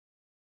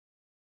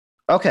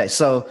 Okay,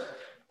 so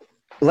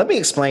let me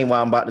explain why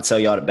I'm about to tell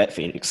y'all to bet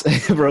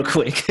Phoenix real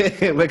quick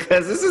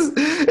because this is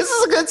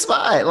a good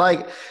spot.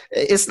 Like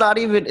it's not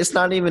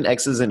even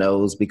X's and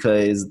O's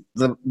because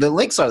the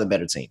Lynx are the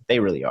better team. They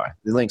really are.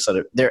 The Lynx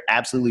they're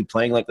absolutely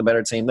playing like the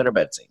better team. They're a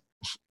better team.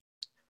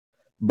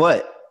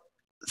 But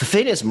the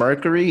Phoenix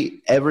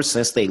Mercury, ever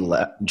since they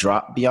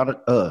dropped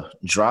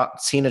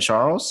Tina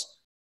Charles,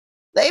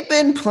 they've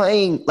been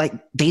playing like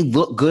they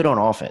look good on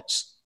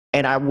offense.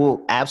 And I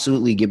will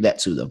absolutely give that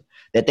to them,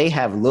 that they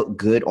have looked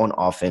good on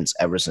offense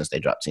ever since they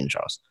dropped Tina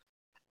Charles.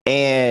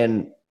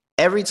 And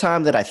every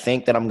time that I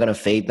think that I'm going to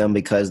fade them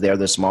because they're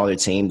the smaller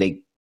team,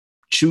 they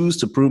choose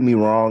to prove me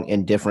wrong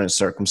in different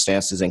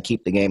circumstances and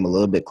keep the game a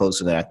little bit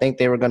closer than I think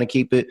they were going to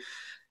keep it,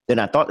 than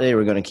I thought they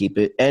were going to keep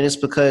it. And it's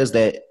because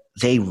that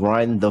they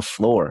run the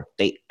floor.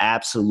 They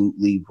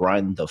absolutely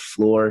run the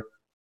floor.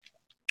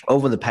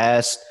 Over the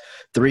past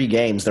 3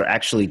 games, they're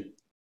actually,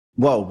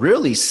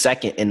 really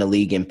second in the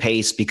league in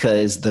pace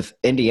because the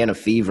Indiana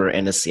Fever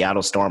and the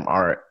Seattle Storm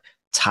are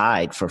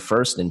tied for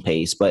first in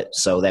pace. But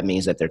so that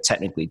means that they're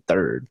technically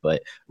third.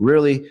 But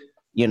really,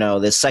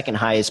 the second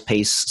highest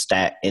pace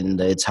stat in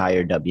the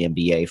entire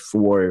WNBA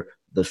for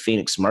the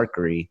Phoenix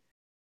Mercury.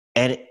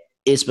 And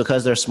it's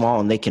because they're small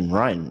and they can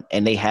run,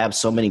 and they have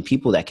so many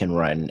people that can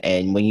run.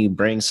 And when you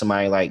bring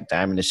somebody like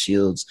Diamond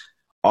Shields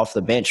off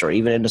the bench or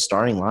even in the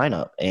starting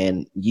lineup,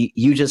 and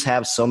you just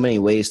have so many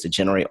ways to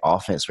generate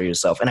offense for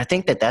yourself. And I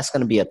think that that's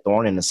going to be a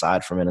thorn in the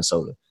side for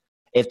Minnesota.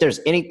 If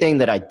there's anything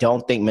that I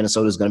don't think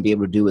Minnesota is going to be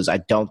able to do is I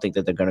don't think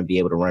that they're going to be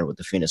able to run with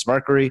the Phoenix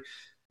Mercury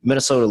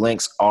Minnesota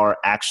Lynx are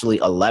actually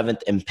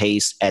 11th in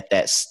pace at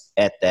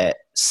that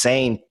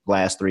same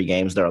last 3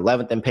 games. They're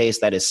 11th in pace.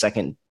 That is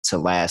second to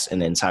last in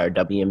the entire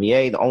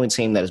WNBA. The only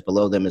team that is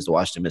below them is the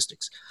Washington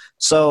Mystics.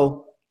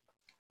 So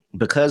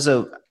because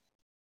of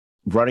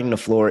running the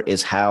floor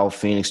is how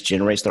Phoenix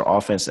generates their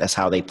offense. That's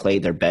how they play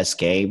their best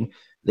game.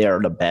 They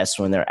are the best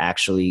when they're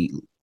actually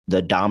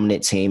the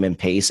dominant team in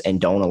pace and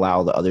don't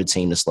allow the other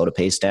team to slow the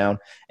pace down.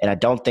 And I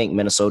don't think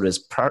Minnesota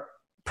is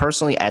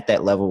personally at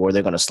that level where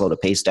they're going to slow the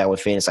pace down with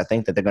Phoenix. I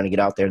think that they're going to get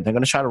out there. They're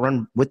going to try to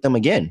run with them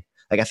again.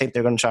 Like, I think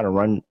they're going to try to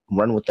run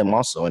with them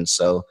also. And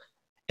so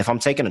if I'm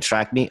taking a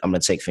track meet, I'm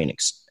going to take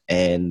Phoenix.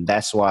 And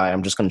that's why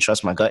I'm just going to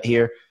trust my gut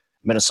here.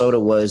 Minnesota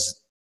was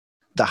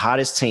the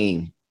hottest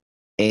team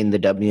in the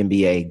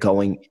WNBA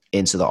going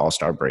into the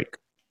All-Star break.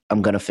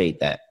 I'm going to fade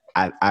that.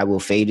 I will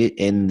fade it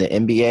in the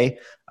NBA.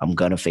 I'm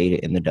going to fade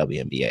it in the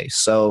WNBA.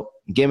 So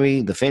give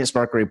me the Phoenix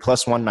Mercury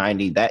plus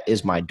 190. That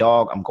is my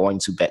dog. I'm going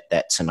to bet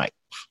that tonight.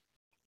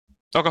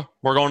 Okay.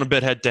 We're going a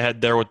bit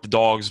head-to-head there with the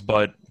dogs,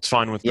 but it's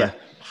fine with me.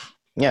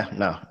 Yeah,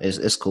 no,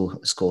 it's cool.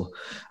 It's cool.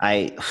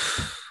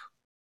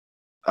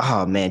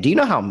 Oh, man, do you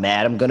know how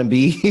mad I'm going to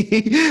be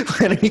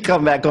when we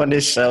come back on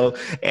this show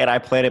and I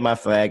planted my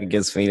flag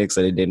against Phoenix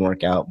and it didn't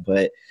work out?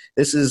 But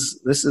this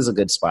is a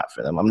good spot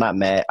for them. I'm not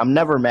mad. I'm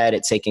never mad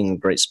at taking a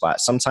great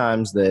spot.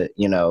 Sometimes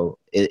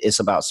it's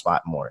about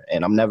spot more,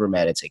 and I'm never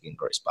mad at taking a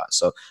great spot.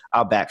 So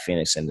I'll back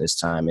Phoenix in this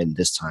time and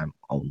this time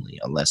only,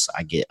 unless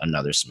I get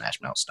another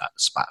smash mouth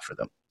spot for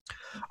them.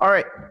 All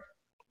right.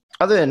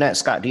 Other than that,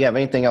 Scott, do you have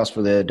anything else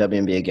for the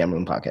WNBA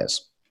Gambling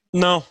Podcast?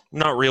 No,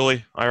 not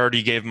really. I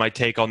already gave my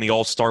take on the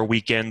All-Star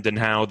weekend and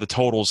how the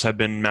totals have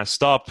been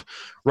messed up.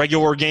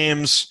 Regular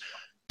games,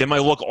 they might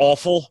look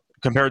awful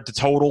compared to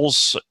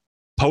totals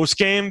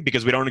post-game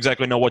because we don't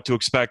exactly know what to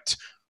expect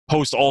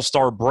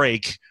post-All-Star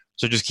break.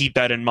 So just keep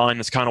that in mind.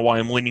 That's kind of why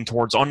I'm leaning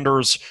towards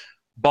unders.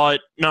 But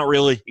not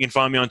really. You can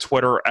find me on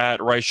Twitter at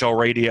Reichel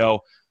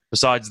Radio.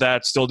 Besides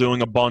that, still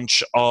doing a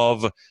bunch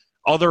of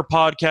other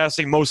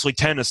podcasting, mostly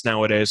tennis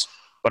nowadays.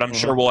 But I'm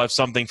sure we'll have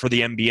something for the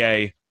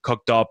NBA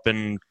cooked up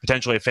and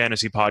potentially a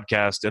fantasy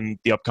podcast in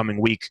the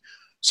upcoming week.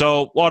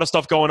 So a lot of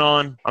stuff going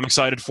on. I'm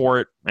excited for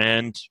it.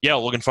 And yeah,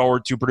 looking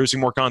forward to producing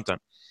more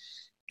content.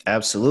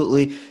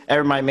 Absolutely.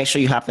 Everybody, make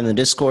sure you hop in the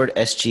Discord,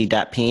 sg.pn/Discord.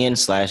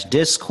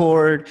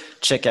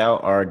 Check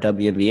out our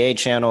WNBA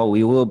channel.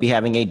 We will be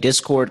having a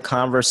Discord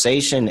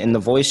conversation in the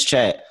voice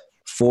chat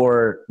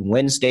for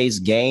Wednesday's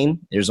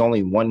game. There's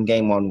only one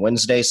game on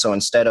Wednesday. So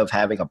instead of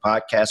having a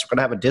podcast, we're going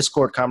to have a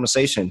Discord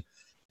conversation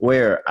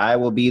where I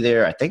will be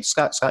there. I think,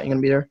 Scott, you going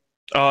to be there?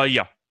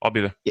 Yeah, I'll be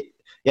there.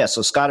 Yeah,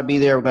 so Scott will be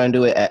there. We're going to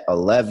do it at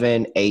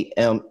 11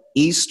 a.m.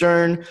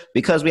 Eastern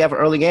because we have an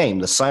early game.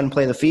 The Sun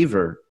play the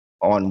Fever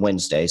on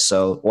Wednesday.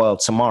 So,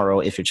 tomorrow,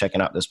 if you're checking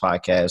out this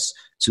podcast,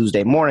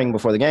 Tuesday morning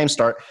before the game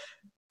start.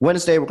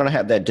 Wednesday, we're going to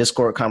have that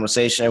Discord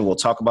conversation. We'll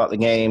talk about the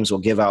games. We'll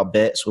give out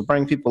bets. We'll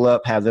bring people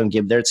up, have them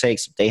give their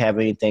takes if they have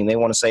anything they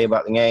want to say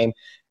about the game.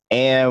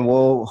 And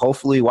we'll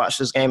hopefully watch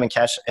this game and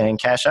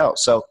cash out.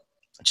 So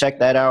check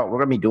that out. We're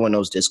going to be doing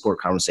those Discord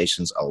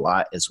conversations a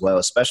lot as well,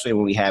 especially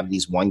when we have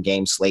these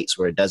one-game slates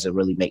where it doesn't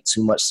really make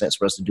too much sense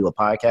for us to do a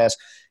podcast.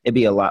 It'd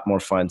be a lot more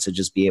fun to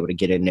just be able to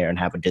get in there and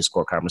have a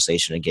Discord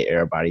conversation and get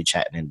everybody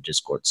chatting in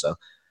Discord. So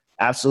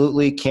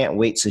absolutely can't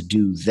wait to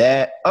do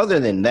that. Other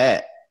than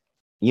that,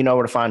 you know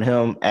where to find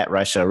him, at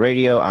Reichel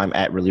Radio. I'm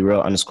at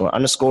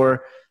reallyreal__.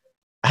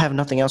 I have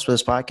nothing else for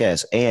this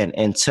podcast. And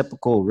in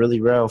typical Really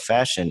Real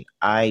fashion,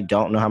 I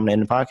don't know how I'm going to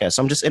end the podcast.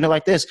 So I'm just in it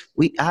like this.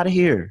 We out of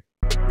here.